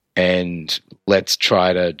 And let's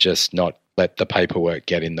try to just not let the paperwork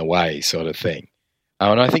get in the way, sort of thing.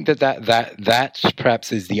 And I think that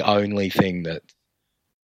perhaps is the only thing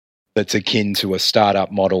that's akin to a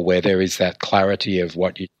startup model, where there is that clarity of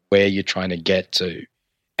where you're trying to get to,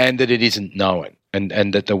 and that it isn't known, and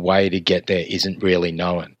that the way to get there isn't really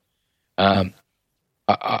known.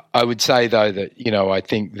 I would say, though, that, I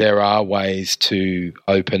think there are ways to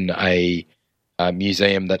open a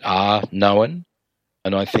museum that are known,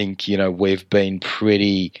 and I think, we've been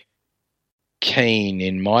pretty keen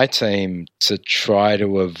in my team to try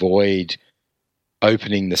to avoid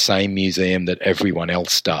opening the same museum that everyone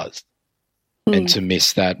else does, and to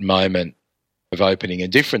miss that moment of opening a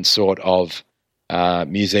different sort of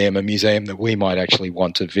museum, a museum that we might actually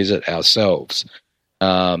want to visit ourselves.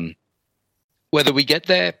 Whether we get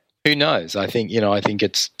there, who knows? I think, I think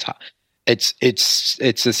it's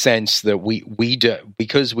a sense that we do,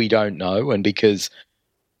 because we don't know, and because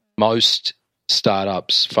most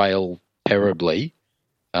startups fail terribly.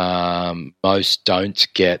 Most don't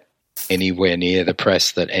get anywhere near the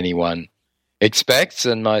press that anyone expects,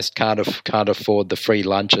 and most can't afford the free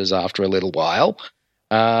lunches after a little while.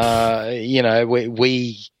 We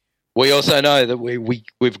also know that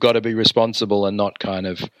we've got to be responsible and not kind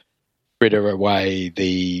of fritter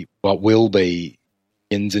away what will be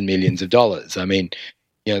millions and millions of dollars. I mean,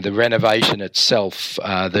 the renovation itself,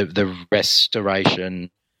 the restoration,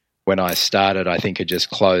 when I started, I think it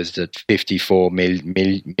just closed at $54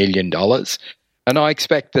 million. And I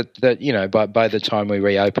expect that by the time we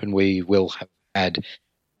reopen, we will have had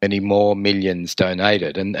many more millions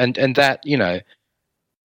donated, and that, you know,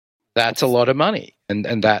 that's a lot of money, and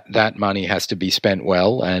that money has to be spent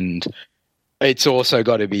well, and it's also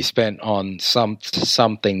got to be spent on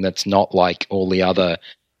something that's not like all the other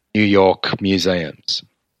New York museums.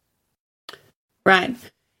 Right.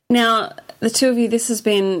 Now, the two of you, this has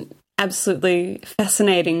been absolutely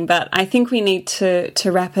fascinating, but I think we need to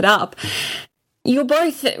wrap it up. You're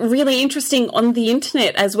both really interesting on the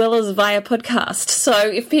internet as well as via podcast. So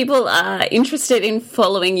if people are interested in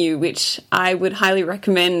following you, which I would highly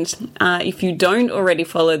recommend if you don't already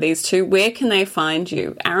follow these two, where can they find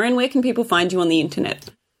you? Aaron, where can people find you on the internet?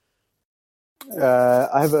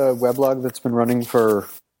 I have a weblog that's been running for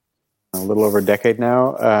a little over a decade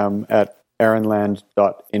now at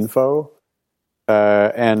aaronland.info.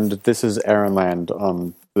 And this is Aaron Land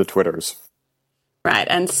on the Twitters. Right.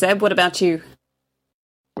 And Seb, what about you?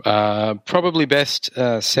 Probably best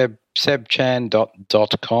sebchan.com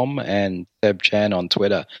and sebchan on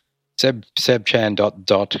Twitter. sebchan.com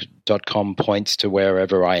points to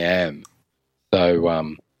wherever I am.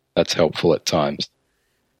 So that's helpful at times.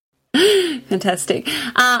 Fantastic.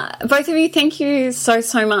 Both of you, thank you so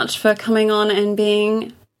much for coming on and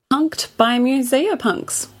being punked by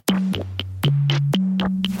Museopunks.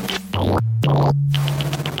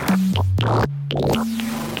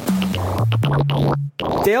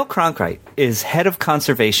 Dale Cronkite is head of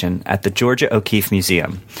conservation at the Georgia O'Keeffe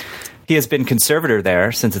Museum. He has been conservator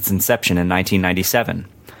there since its inception in 1997.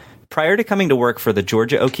 Prior to coming to work for the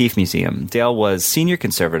Georgia O'Keeffe Museum, Dale was senior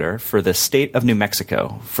conservator for the state of New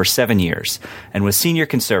Mexico for 7 years and was senior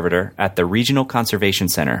conservator at the Regional Conservation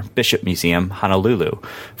Center, Bishop Museum, Honolulu,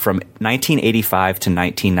 from 1985 to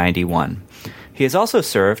 1991. He has also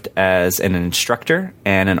served as an instructor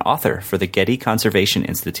and an author for the Getty Conservation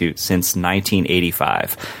Institute since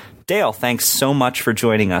 1985. Dale, thanks so much for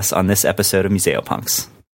joining us on this episode of Museopunks.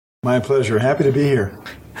 My pleasure. Happy to be here.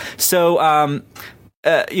 So, for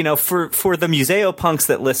the Museopunks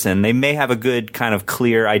that listen, they may have a good kind of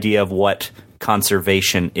clear idea of what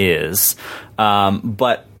conservation is.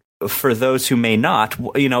 But for those who may not,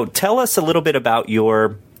 tell us a little bit about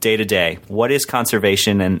your day-to-day. What is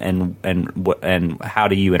conservation and how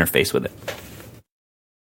do you interface with it?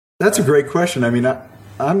 That's a great question. I mean,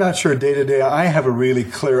 I'm not sure day-to-day I have a really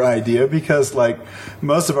clear idea because, like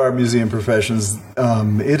most of our museum professions,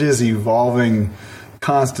 it is evolving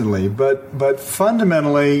constantly. But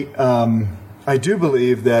fundamentally, I do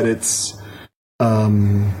believe that it's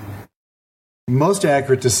most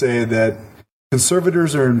accurate to say that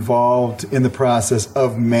conservators are involved in the process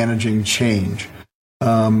of managing change.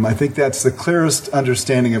 I think that's the clearest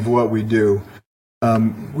understanding of what we do.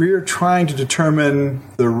 We're trying to determine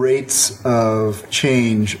the rates of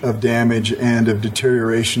change, of damage, and of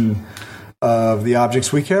deterioration of the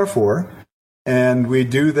objects we care for. And we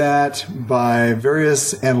do that by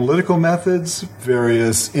various analytical methods,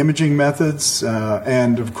 various imaging methods,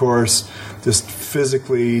 and, of course, just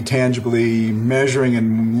physically, tangibly measuring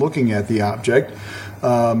and looking at the object.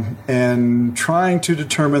 And trying to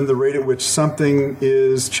determine the rate at which something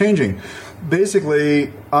is changing.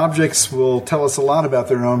 Basically, objects will tell us a lot about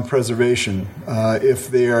their own preservation. If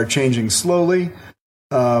they are changing slowly,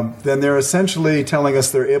 then they're essentially telling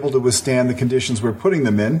us they're able to withstand the conditions we're putting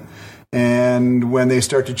them in. And when they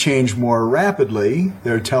start to change more rapidly,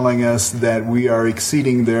 they're telling us that we are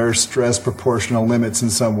exceeding their stress proportional limits in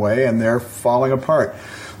some way, and they're falling apart.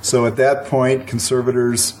 So at that point,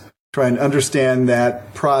 conservators try and understand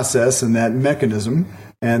that process and that mechanism,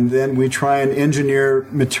 and then we try and engineer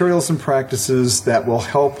materials and practices that will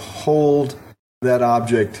help hold that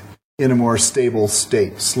object in a more stable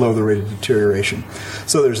state, slow the rate of deterioration.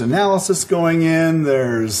 So there's analysis going in,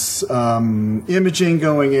 there's imaging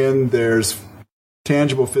going in, there's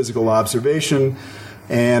tangible physical observation,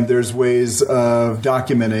 and there's ways of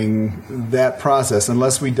documenting that process.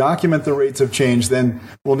 Unless we document the rates of change, then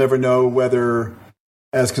we'll never know whether,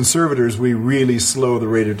 as conservators, we really slow the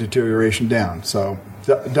rate of deterioration down. So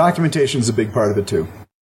documentation is a big part of it, too.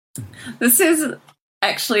 This is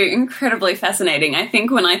actually incredibly fascinating. I think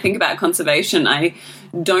when I think about conservation, I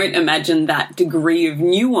don't imagine that degree of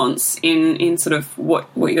nuance in sort of what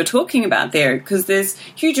you're talking about there, because there's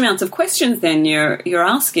huge amounts of questions then you're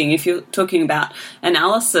asking. If you're talking about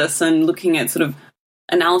analysis and looking at sort of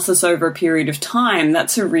analysis over a period of time,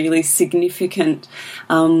 that's a really significant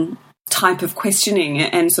type of questioning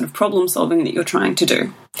and sort of problem solving that you're trying to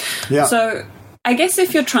do. Yeah. So I guess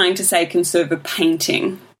if you're trying to, say, conserve a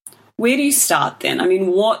painting, where do you start then? I mean,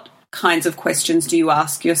 what kinds of questions do you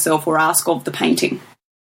ask yourself or ask of the painting?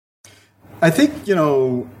 I think,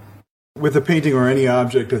 with a painting or any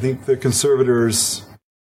object, I think the conservators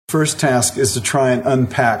first task is to try and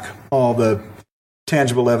unpack all the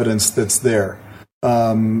tangible evidence that's there.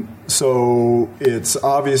 So it's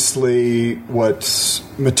obviously what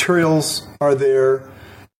materials are there,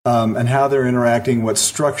 and how they're interacting, what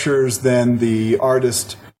structures then the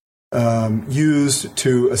artist used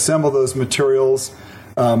to assemble those materials,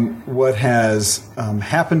 what has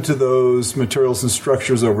happened to those materials and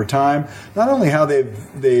structures over time, not only how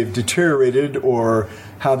they've deteriorated or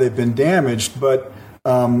how they've been damaged, but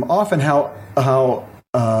often how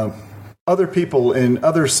other people in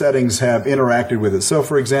other settings have interacted with it. So,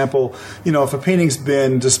 for example, if a painting's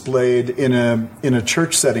been displayed in a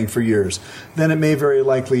church setting for years, then it may very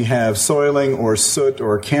likely have soiling or soot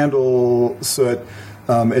or candle soot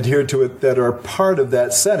adhered to it that are part of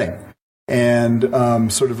that setting, and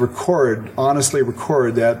sort of honestly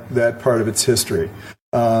record that part of its history.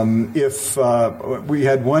 If we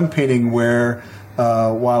had one painting where,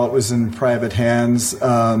 while it was in private hands,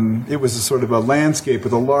 it was a sort of a landscape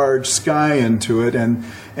with a large sky into it, and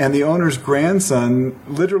the owner's grandson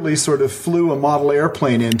literally sort of flew a model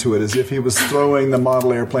airplane into it as if he was throwing the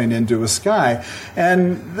model airplane into a sky.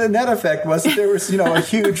 And the net effect was that there was, a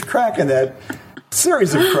huge crack in that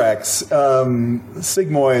series of cracks,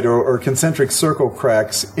 sigmoid or concentric circle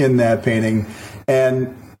cracks in that painting.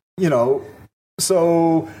 And,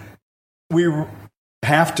 so we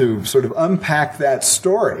have to sort of unpack that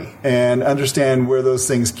story and understand where those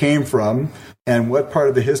things came from and what part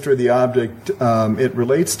of the history of the object it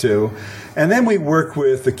relates to. And then we work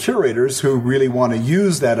with the curators who really want to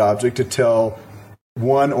use that object to tell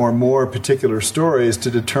one or more particular stories to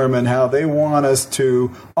determine how they want us to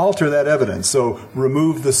alter that evidence. So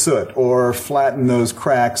remove the soot or flatten those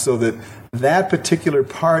cracks so that that particular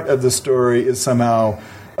part of the story is somehow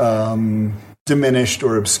diminished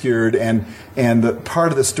or obscured, and the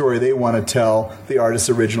part of the story they want to tell, the artist's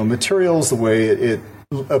original materials, the way it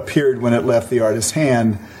appeared when it left the artist's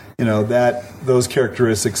hand, that those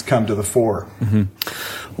characteristics come to the fore.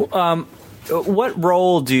 Mm-hmm. What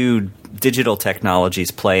role do digital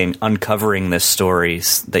technologies play in uncovering the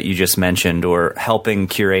stories that you just mentioned, or helping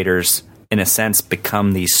curators, in a sense,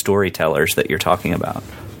 become these storytellers that you're talking about?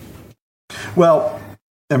 Well,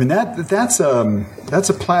 I mean, that's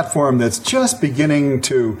a platform that's just beginning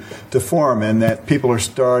to form, and that people are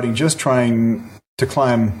trying to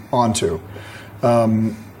climb onto.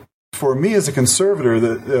 For me as a conservator,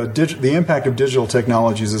 the impact of digital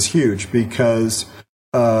technologies is huge, because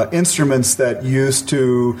instruments that used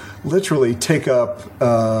to literally take up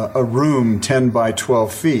a room 10 by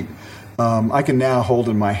 12 feet, I can now hold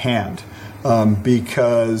in my hand,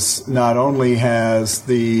 because not only has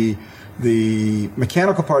the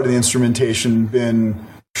mechanical part of the instrumentation been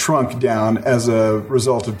shrunk down as a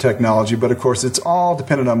result of technology, but of course it's all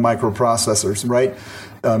dependent on microprocessors, right?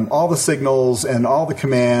 All the signals and all the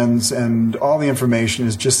commands and all the information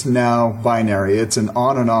is just now binary. It's an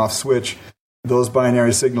on and off switch. Those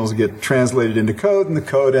binary signals get translated into code, and the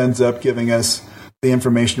code ends up giving us the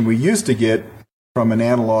information we used to get from an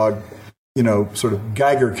analog, sort of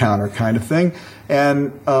Geiger counter kind of thing.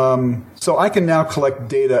 And so I can now collect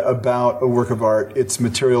data about a work of art, its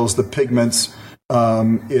materials, the pigments,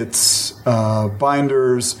 its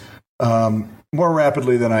binders, more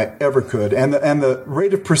rapidly than I ever could. And the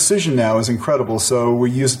rate of precision now is incredible. So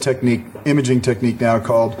we use a imaging technique now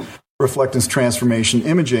called reflectance transformation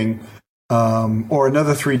imaging, or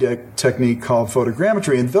another 3D technique called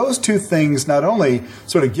photogrammetry. And those two things not only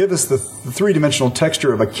sort of give us the three-dimensional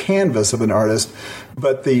texture of a canvas of an artist,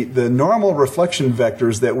 but the normal reflection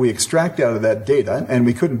vectors that we extract out of that data, and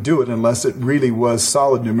we couldn't do it unless it really was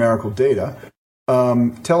solid numerical data,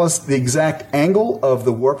 tell us the exact angle of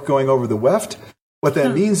the warp going over the weft. What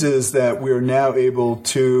that means is that we are now able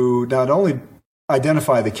to not only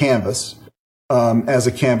identify the canvas as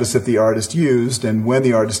a canvas that the artist used and when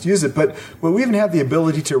the artist used it, but we even have the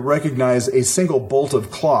ability to recognize a single bolt of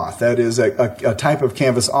cloth, that is a type of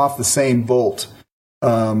canvas off the same bolt,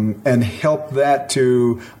 and help that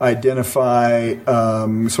to identify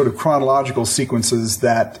sort of chronological sequences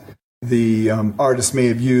that the artist may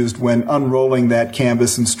have used when unrolling that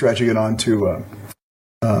canvas and stretching it onto a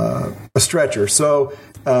stretcher. So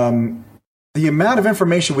the amount of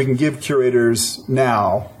information we can give curators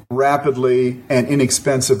now, rapidly and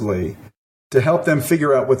inexpensively, to help them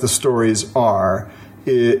figure out what the stories are,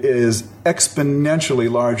 is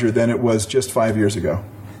exponentially larger than it was just 5 years ago.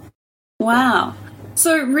 Wow.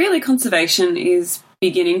 So really conservation is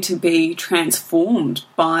beginning to be transformed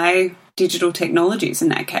by digital technologies in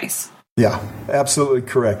that case. Yeah, absolutely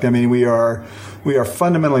correct. I mean, we are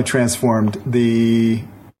fundamentally transformed. I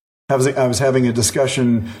was having a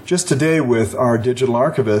discussion just today with our digital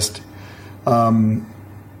archivist.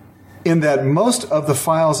 in that most of the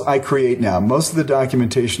files I create now, most of the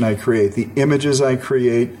documentation I create, the images I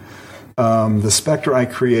create, the spectra I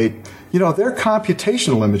create, they're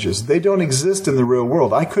computational images. They don't exist in the real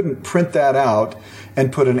world. I couldn't print that out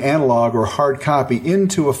and put an analog or hard copy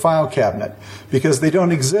into a file cabinet because they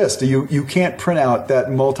don't exist. You can't print out that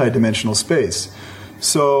multidimensional space.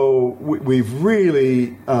 So we've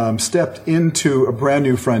really stepped into a brand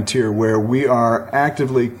new frontier where we are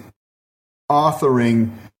actively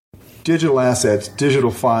authoring digital assets,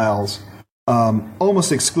 digital files,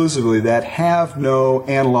 almost exclusively that have no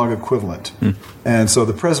analog equivalent. And so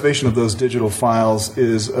the preservation of those digital files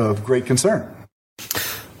is of great concern.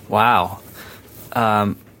 Wow.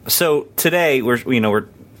 So today we're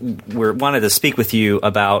wanted to speak with you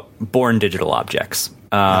about born digital objects.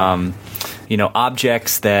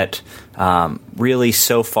 Objects that really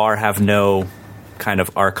so far have no kind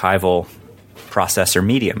of archival process or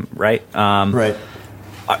medium, right? Right.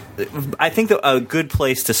 I think that a good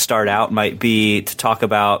place to start out might be to talk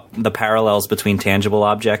about the parallels between tangible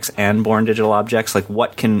objects and born digital objects. Like,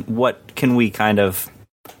 what can we kind of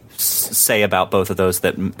say about both of those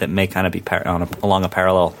that may kind of be along a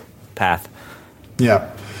parallel path? Yeah,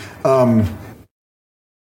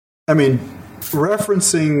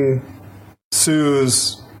 referencing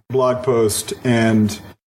Sue's blog post and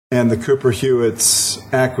the Cooper Hewitt's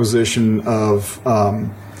acquisition of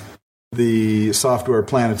the software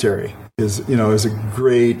Planetary is a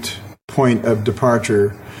great point of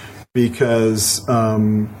departure because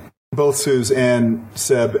both Suze and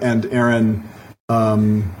Seb and Aaron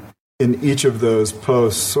in each of those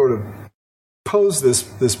posts sort of pose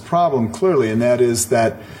this problem clearly, and that is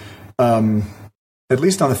that at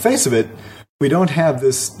least on the face of it, we don't have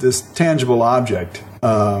this tangible object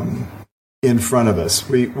in front of us.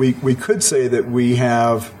 We could say that we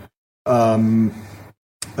have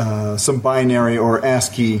some binary or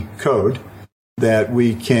ASCII code that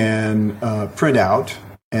we can print out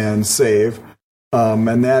and save,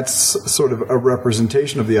 and that's sort of a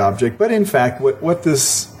representation of the object. But in fact, what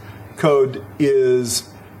this code is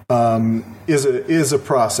a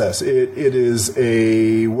process. It is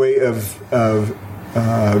a way of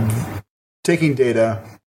taking data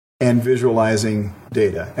and visualizing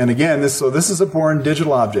data. And again, this is a born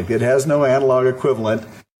digital object. It has no analog equivalent.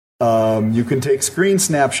 You can take screen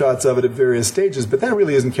snapshots of it at various stages, but that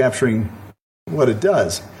really isn't capturing what it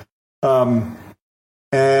does.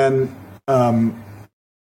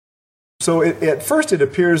 So at first it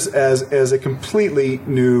appears as a completely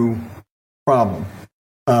new problem.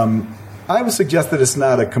 I would suggest that it's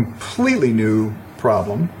not a completely new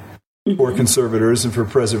problem for conservators and for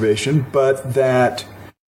preservation, but that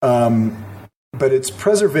but its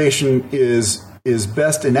preservation is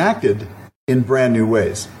best enacted in brand new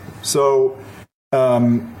ways. So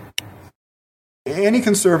any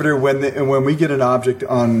conservator, when we get an object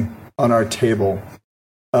on our table,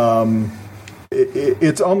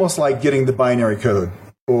 it's almost like getting the binary code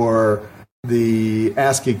or the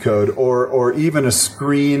ASCII code or even a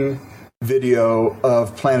screen video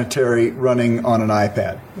of Planetary running on an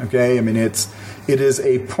iPad. Okay, I mean it is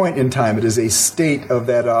a point in time. It is a state of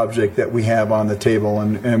that object that we have on the table,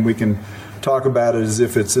 and we can talk about it as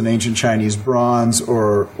if it's an ancient Chinese bronze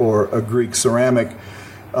or a Greek ceramic.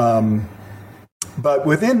 But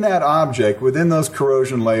within that object, within those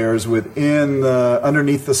corrosion layers, within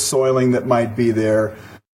underneath the soiling that might be there,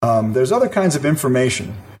 there's other kinds of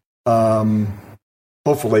information,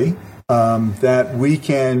 hopefully, that we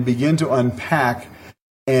can begin to unpack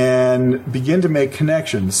and begin to make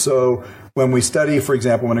connections. So when we study, for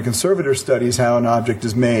example, when a conservator studies how an object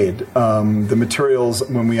is made, the materials,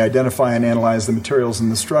 when we identify and analyze the materials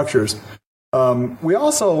and the structures, we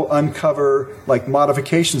also uncover like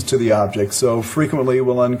modifications to the object. So frequently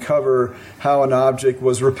we'll uncover how an object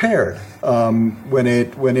was repaired when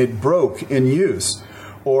it broke in use,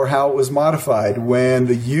 or how it was modified when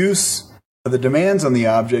the demands on the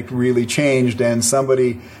object really changed and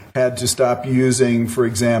somebody had to stop using, for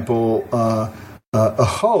example, a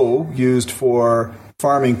hoe used for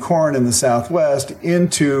farming corn in the Southwest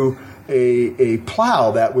into a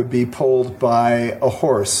plow that would be pulled by a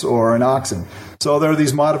horse or an oxen. So there are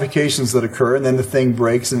these modifications that occur, and then the thing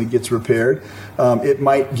breaks and it gets repaired. It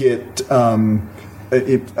might get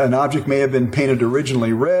an object may have been painted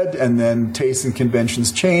originally red, and then tastes and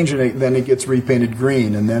conventions change, and then it gets repainted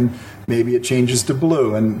green, and then maybe it changes to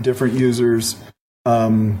blue, and different users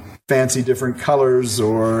fancy different colors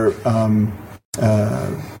or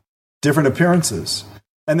different appearances.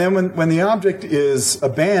 And then when the object is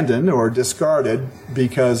abandoned or discarded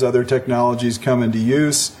because other technologies come into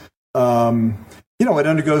use, it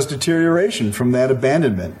undergoes deterioration from that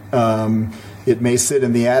abandonment. It may sit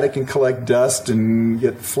in the attic and collect dust and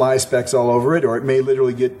get fly specks all over it, or it may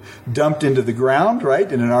literally get dumped into the ground,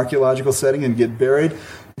 right, in an archaeological setting and get buried.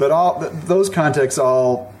 But those contexts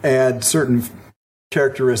all add certain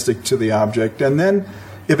characteristic to the object. And then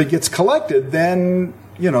if it gets collected, then,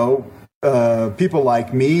 people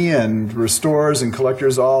like me and restorers and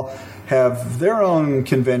collectors all have their own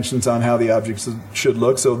conventions on how the objects should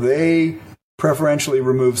look. So they preferentially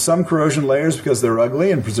remove some corrosion layers because they're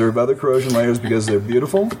ugly and preserve other corrosion layers because they're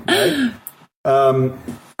beautiful, right?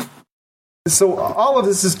 So all of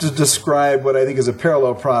this is to describe what I think is a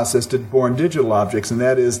parallel process to born digital objects, and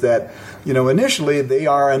that is that, initially they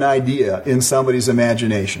are an idea in somebody's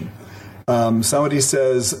imagination. Somebody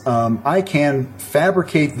says, I can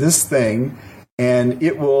fabricate this thing, and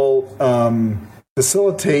it will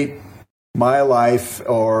facilitate my life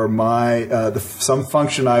or some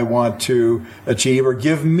function I want to achieve, or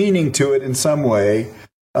give meaning to it in some way.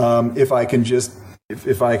 If I can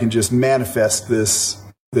just manifest this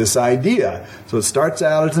idea. So it starts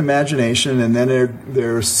out as imagination, and then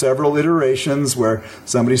there are several iterations where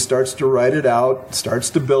somebody starts to write it out, starts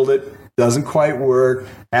to build it, doesn't quite work,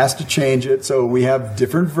 has to change it. So we have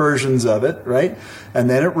different versions of it, right? And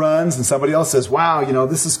then it runs, and somebody else says, wow,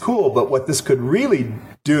 this is cool, but what this could really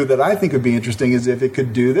do that I think would be interesting is if it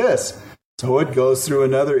could do this. So it goes through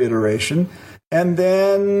another iteration, and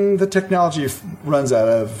then the technology runs out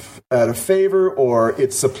of favor, or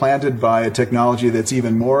it's supplanted by a technology that's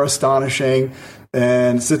even more astonishing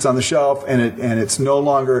and sits on the shelf, and it's no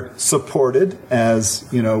longer supported, as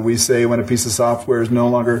we say when a piece of software is no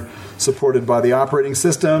longer supported by the operating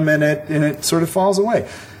system, and it sort of falls away.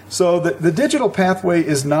 So the digital pathway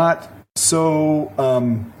is not so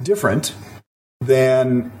different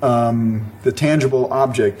than the tangible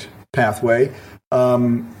object pathway.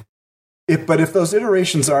 But if those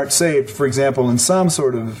iterations aren't saved, for example, in some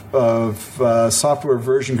sort of software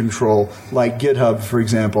version control, like GitHub, for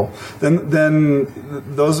example, then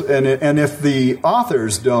those and if the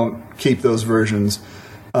authors don't keep those versions,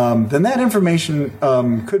 then that information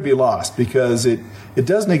could be lost because it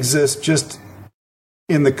doesn't exist just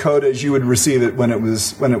in the code as you would receive it when it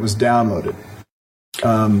was downloaded.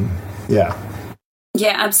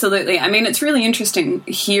 Yeah, absolutely. I mean, it's really interesting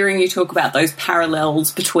hearing you talk about those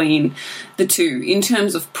parallels between the two in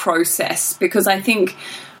terms of process, because I think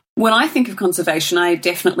when I think of conservation, I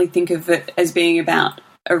definitely think of it as being about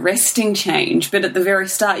arresting change. But at the very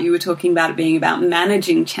start, you were talking about it being about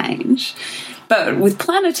managing change. But with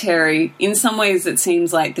Planetary, in some ways, it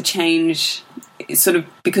seems like the change, sort of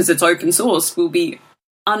because it's open source, will be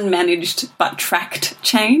unmanaged but tracked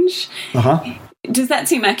change. Uh-huh. Does that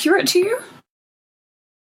seem accurate to you?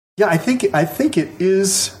 Yeah, I think it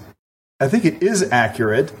is. I think it is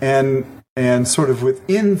accurate, and sort of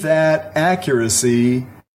within that accuracy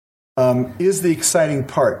is the exciting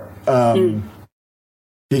part,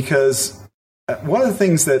 because one of the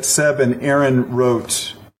things that Seb and Aaron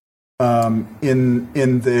wrote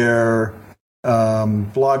in their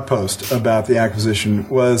blog post about the acquisition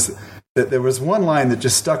was that there was one line that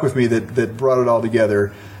just stuck with me that brought it all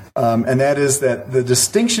together, and that is that the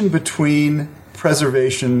distinction between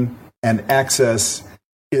preservation and access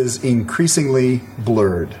is increasingly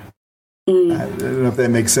blurred. I don't know if that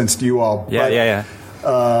makes sense to you all. Yeah.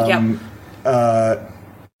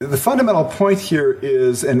 The fundamental point here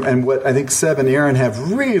is, and what I think Seb and Aaron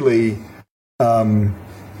have really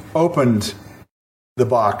opened the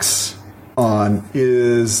box on,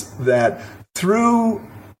 is that through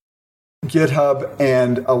GitHub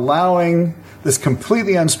and allowing this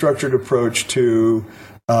completely unstructured approach to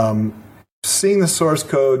seeing the source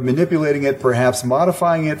code, manipulating it, perhaps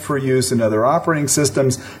modifying it for use in other operating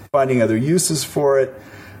systems, finding other uses for it.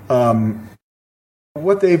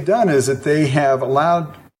 What they've done is that they've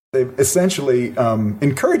essentially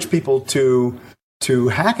encouraged people to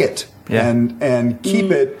hack it and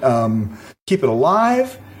keep it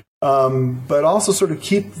alive, but also sort of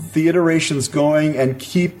keep the iterations going and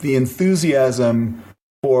keep the enthusiasm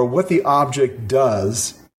for what the object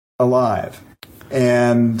does alive.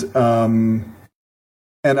 And I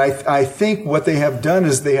think what they have done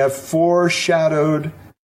is they have foreshadowed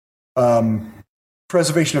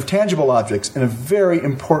preservation of tangible objects in a very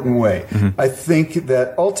important way. Mm-hmm. I think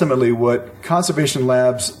that ultimately what conservation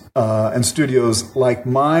labs and studios like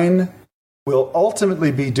mine will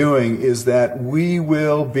ultimately be doing is that we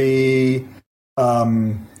will be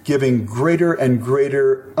giving greater and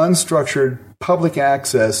greater unstructured public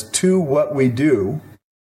access to what we do,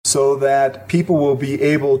 so that people will be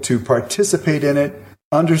able to participate in it,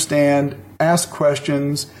 understand, ask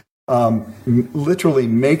questions, literally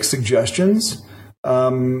make suggestions.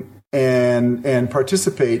 and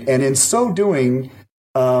participate. And in so doing,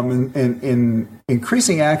 in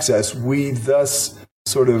increasing access, we thus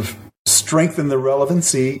sort of strengthen the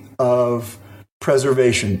relevancy of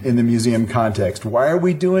preservation in the museum context. Why are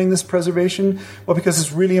we doing this preservation? Well, because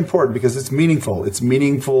it's really important, because it's meaningful. It's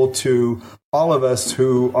meaningful to all of us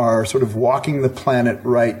who are sort of walking the planet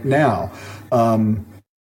right now.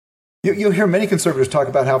 You'll hear many conservators talk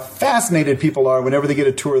about how fascinated people are whenever they get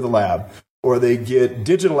a tour of the lab, or they get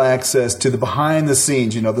digital access to the behind the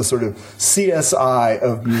scenes, the sort of CSI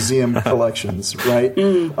of museum collections, right?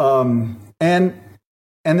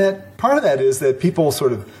 And that part of that is that people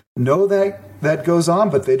sort of know that goes on,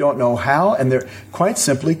 but they don't know how, and they're quite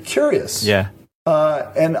simply curious. Yeah.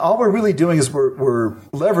 And all we're really doing is we're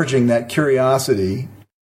leveraging that curiosity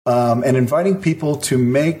and inviting people to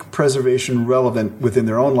make preservation relevant within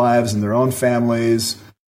their own lives and their own families.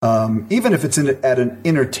 Even if it's at an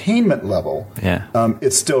entertainment level,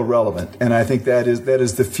 it's still relevant. And I think that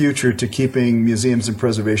is the future to keeping museums and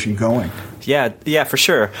preservation going. Yeah, for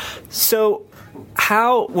sure. So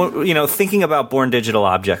how, thinking about born digital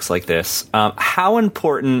objects like this, how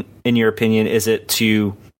important, in your opinion, is it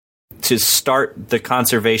to start the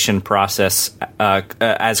conservation process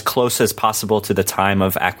as close as possible to the time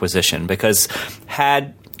of acquisition? Because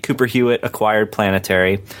had Cooper Hewitt acquired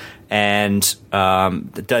Planetary and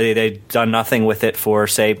they'd done nothing with it for,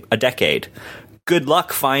 say, a decade, good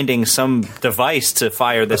luck finding some device to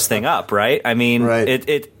fire this thing up, right? I mean,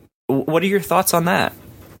 right. What are your thoughts on that?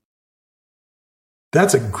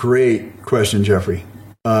 That's a great question, Jeffrey.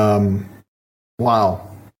 Wow.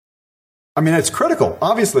 I mean, it's critical,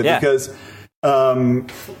 obviously, because right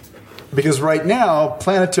now,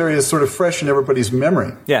 Planetary is sort of fresh in everybody's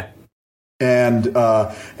memory. Yeah. And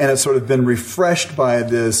it's sort of been refreshed by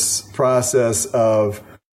this process of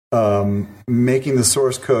making the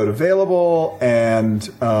source code available. And,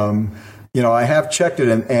 I have checked it.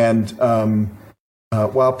 And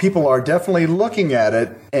while people are definitely looking at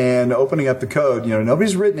it and opening up the code,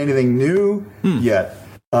 nobody's written anything new yet.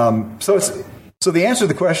 So the answer to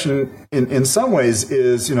the question in some ways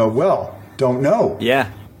is, don't know. Yeah.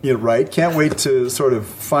 Right? Can't wait to sort of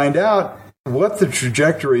find out what the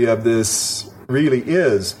trajectory of this really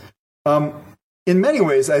is. In many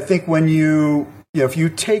ways, I think when if you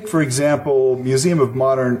take, for example, Museum of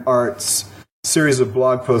Modern Art's series of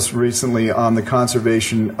blog posts recently on the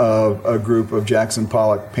conservation of a group of Jackson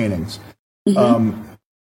Pollock paintings,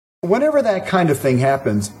 whenever that kind of thing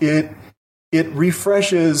happens, it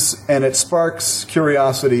refreshes and it sparks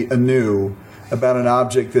curiosity anew about an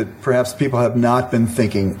object that perhaps people have not been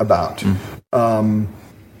thinking about.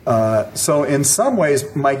 So in some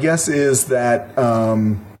ways, my guess is that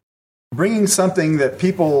bringing something that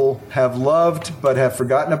people have loved but have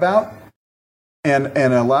forgotten about and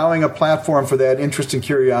allowing a platform for that interest and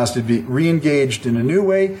curiosity to be re-engaged in a new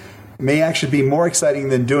way may actually be more exciting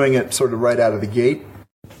than doing it sort of right out of the gate.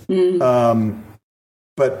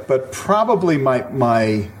 But probably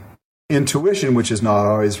my intuition, which is not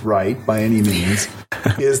always right by any means,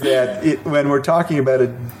 is that when we're talking about a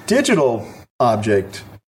digital object,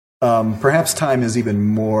 perhaps time is even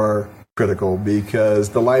more critical because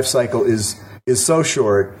the life cycle is so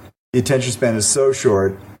short, the attention span is so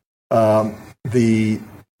short, the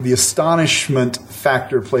astonishment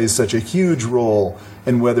factor plays such a huge role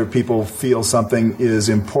in whether people feel something is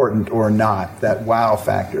important or not, that wow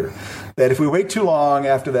factor. That if we wait too long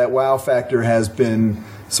after that wow factor has been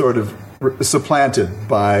sort of supplanted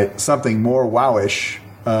by something more wowish,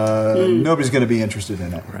 nobody's going to be interested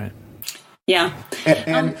in it. Right. Yeah.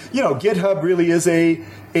 And GitHub really is a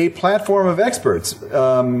platform of experts.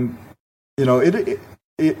 It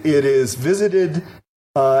is visited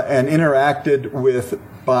and interacted with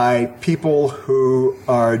by people who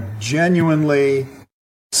are genuinely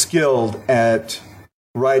skilled at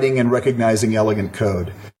writing and recognizing elegant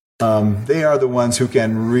code. They are the ones who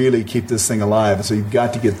can really keep this thing alive, so you've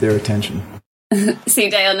got to get their attention. See,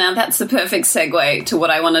 Dale, now that's the perfect segue to what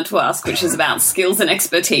I wanted to ask, which is about skills and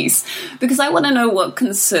expertise, because I want to know what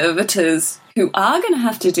conservators who are going to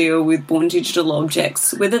have to deal with born digital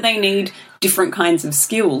objects, whether they need different kinds of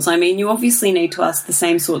skills. I mean, you obviously need to ask the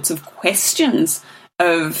same sorts of questions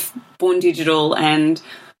of born digital and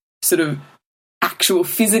sort of actual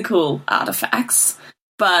physical artifacts,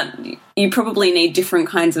 but you probably need different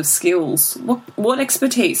kinds of skills. What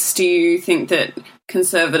expertise do you think that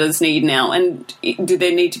conservators need now, and do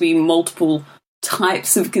there need to be multiple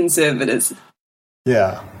types of conservators?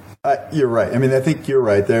 Yeah, you're right. I mean, I think you're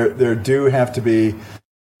right. There do have to be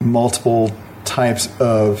multiple types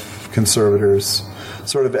of conservators,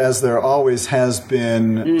 sort of as there always has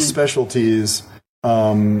been specialties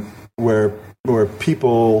where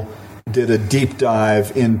people did a deep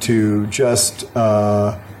dive into just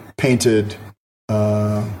painted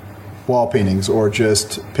wall paintings, or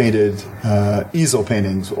just painted easel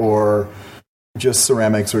paintings, or just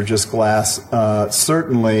ceramics, or just glass.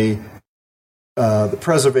 Certainly, the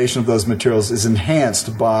preservation of those materials is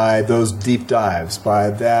enhanced by those deep dives, by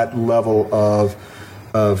that level of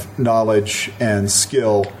knowledge and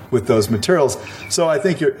skill with those materials. So I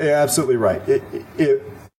think you're absolutely right.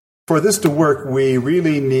 For this to work, we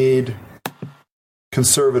really need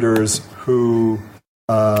conservators who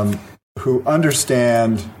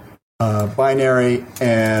understand binary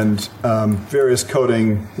and various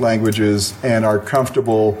coding languages, and are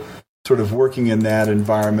comfortable sort of working in that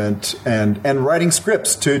environment and writing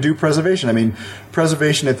scripts to do preservation. I mean,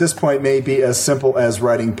 preservation at this point may be as simple as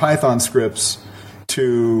writing Python scripts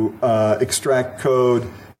to extract code,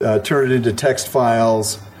 turn it into text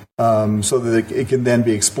files, so that it can then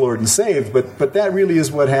be explored and saved. But that really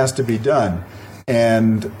is what has to be done.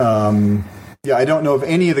 And I don't know of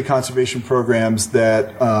any of the conservation programs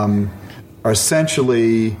that are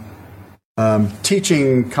essentially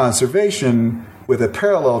teaching conservation with a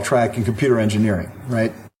parallel track in computer engineering,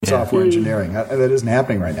 right? Yeah. Software engineering. That isn't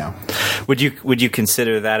happening right now. Would you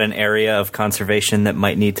consider that an area of conservation that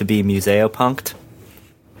might need to be museo-punked?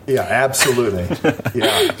 Yeah, absolutely.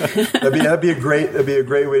 Yeah, that'd be a great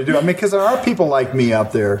way to do it. I mean, because there are people like me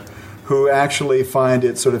out there who actually find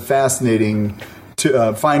it sort of fascinating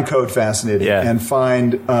to find code fascinating, and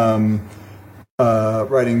find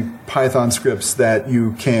writing Python scripts that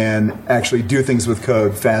you can actually do things with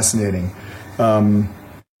code fascinating.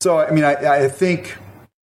 So, I mean, I think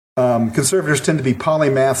conservators tend to be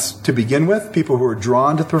polymaths to begin with. People who are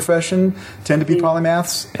drawn to the profession tend to be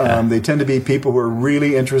polymaths. They tend to be people who are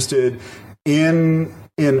really interested in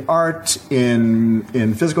art,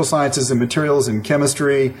 in physical sciences and materials, and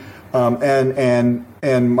chemistry. And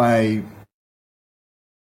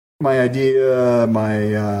my idea,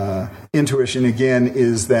 my intuition again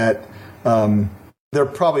is that there are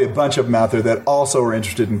probably a bunch of them out there that also are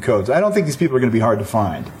interested in codes. I don't think these people are going to be hard to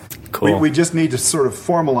find. Cool. We just need to sort of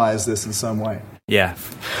formalize this in some way. Yeah.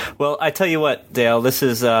 Well, I tell you what, Dale, this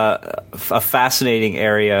is a fascinating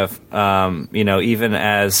area, even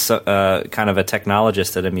as kind of a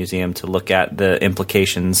technologist at a museum, to look at the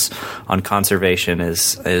implications on conservation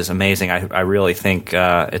is amazing. I really think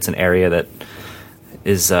it's an area that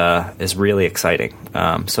is really exciting.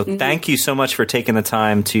 So thank you so much for taking the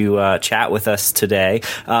time to chat with us today.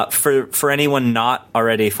 For anyone not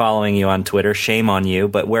already following you on Twitter, shame on you,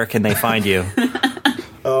 but where can they find you?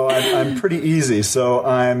 Oh, I'm pretty easy. So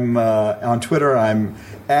I'm on Twitter. I'm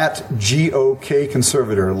at GOK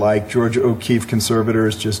Conservator, like Georgia O'Keeffe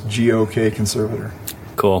Conservators, just GOK Conservator.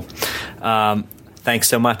 Cool. Thanks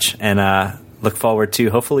so much, and look forward to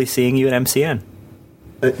hopefully seeing you at MCN.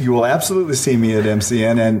 You will absolutely see me at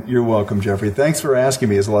MCN, and you're welcome, Jeffrey. Thanks for asking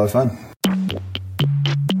me. It's a lot of fun.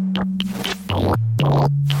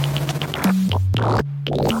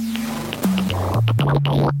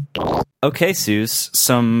 Okay, Suze,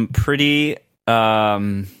 some pretty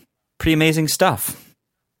amazing stuff.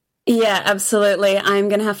 Yeah, absolutely. I'm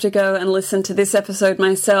going to have to go and listen to this episode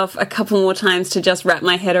myself a couple more times to just wrap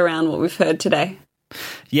my head around what we've heard today.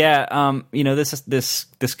 Yeah,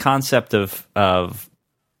 this concept of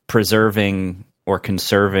preserving or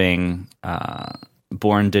conserving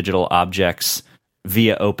born digital objects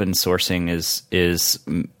via open sourcing is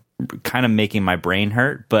kind of making my brain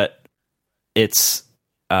hurt, but it's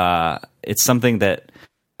something that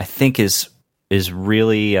I think is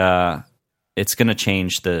really it's going to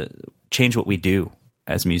change what we do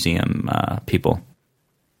as museum people.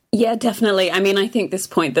 Yeah, definitely. I mean, I think this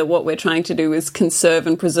point that what we're trying to do is conserve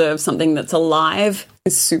and preserve something that's alive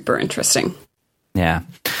is super interesting. Yeah.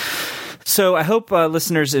 So I hope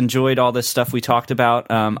listeners enjoyed all this stuff we talked about.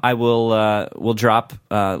 I will drop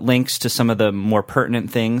links to some of the more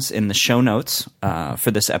pertinent things in the show notes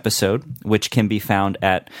for this episode, which can be found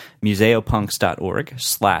at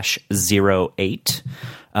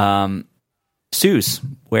museopunks.org/08. Suze,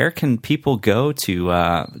 where can people go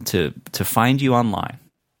to find you online?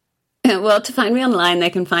 Well, to find me online, they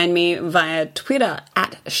can find me via Twitter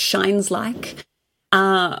at ShinesLike.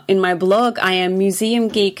 In my blog, I am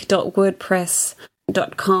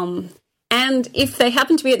museumgeek.wordpress.com. And if they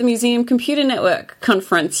happen to be at the Museum Computer Network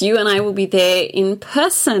conference, you and I will be there in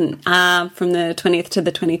person from the 20th to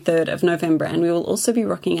the 23rd of November. And we will also be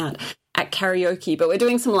rocking out at karaoke. But we're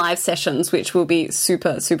doing some live sessions, which will be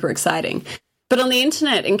super, super exciting. But on the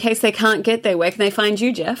internet, in case they can't get there, where can they find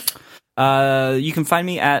you, Jeff? You can find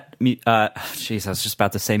me at, I was just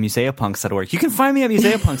about to say museapunks.org. You can find me at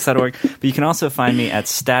museapunks.org, but you can also find me at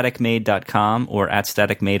staticmade.com or at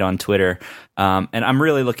staticmade on Twitter. And I'm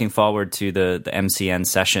really looking forward to the MCN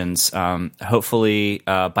sessions. Hopefully,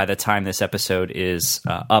 by the time this episode is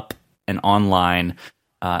up and online,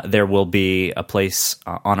 there will be a place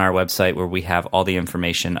on our website where we have all the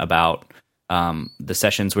information about the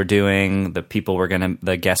sessions we're doing, the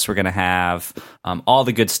guests we're gonna have, all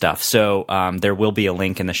the good stuff. So there will be a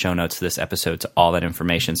link in the show notes to this episode to all that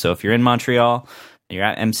information. So if you're in Montreal and you're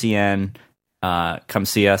at MCN, come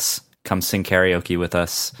see us, come sing karaoke with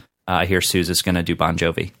us. I hear Suze is gonna do Bon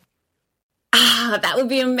Jovi. That would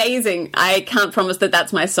be amazing. I can't promise that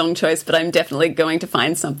that's my song choice, but I'm definitely going to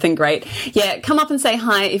find something great. Yeah, come up and say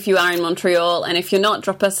hi if you are in Montreal, and if you're not,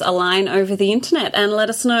 drop us a line over the internet and let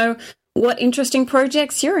us know what interesting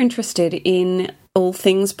projects you're interested in, all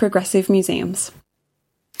things progressive museums.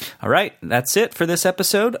 All right, that's it for this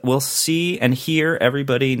episode. We'll see and hear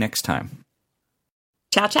everybody next time.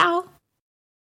 Ciao, ciao.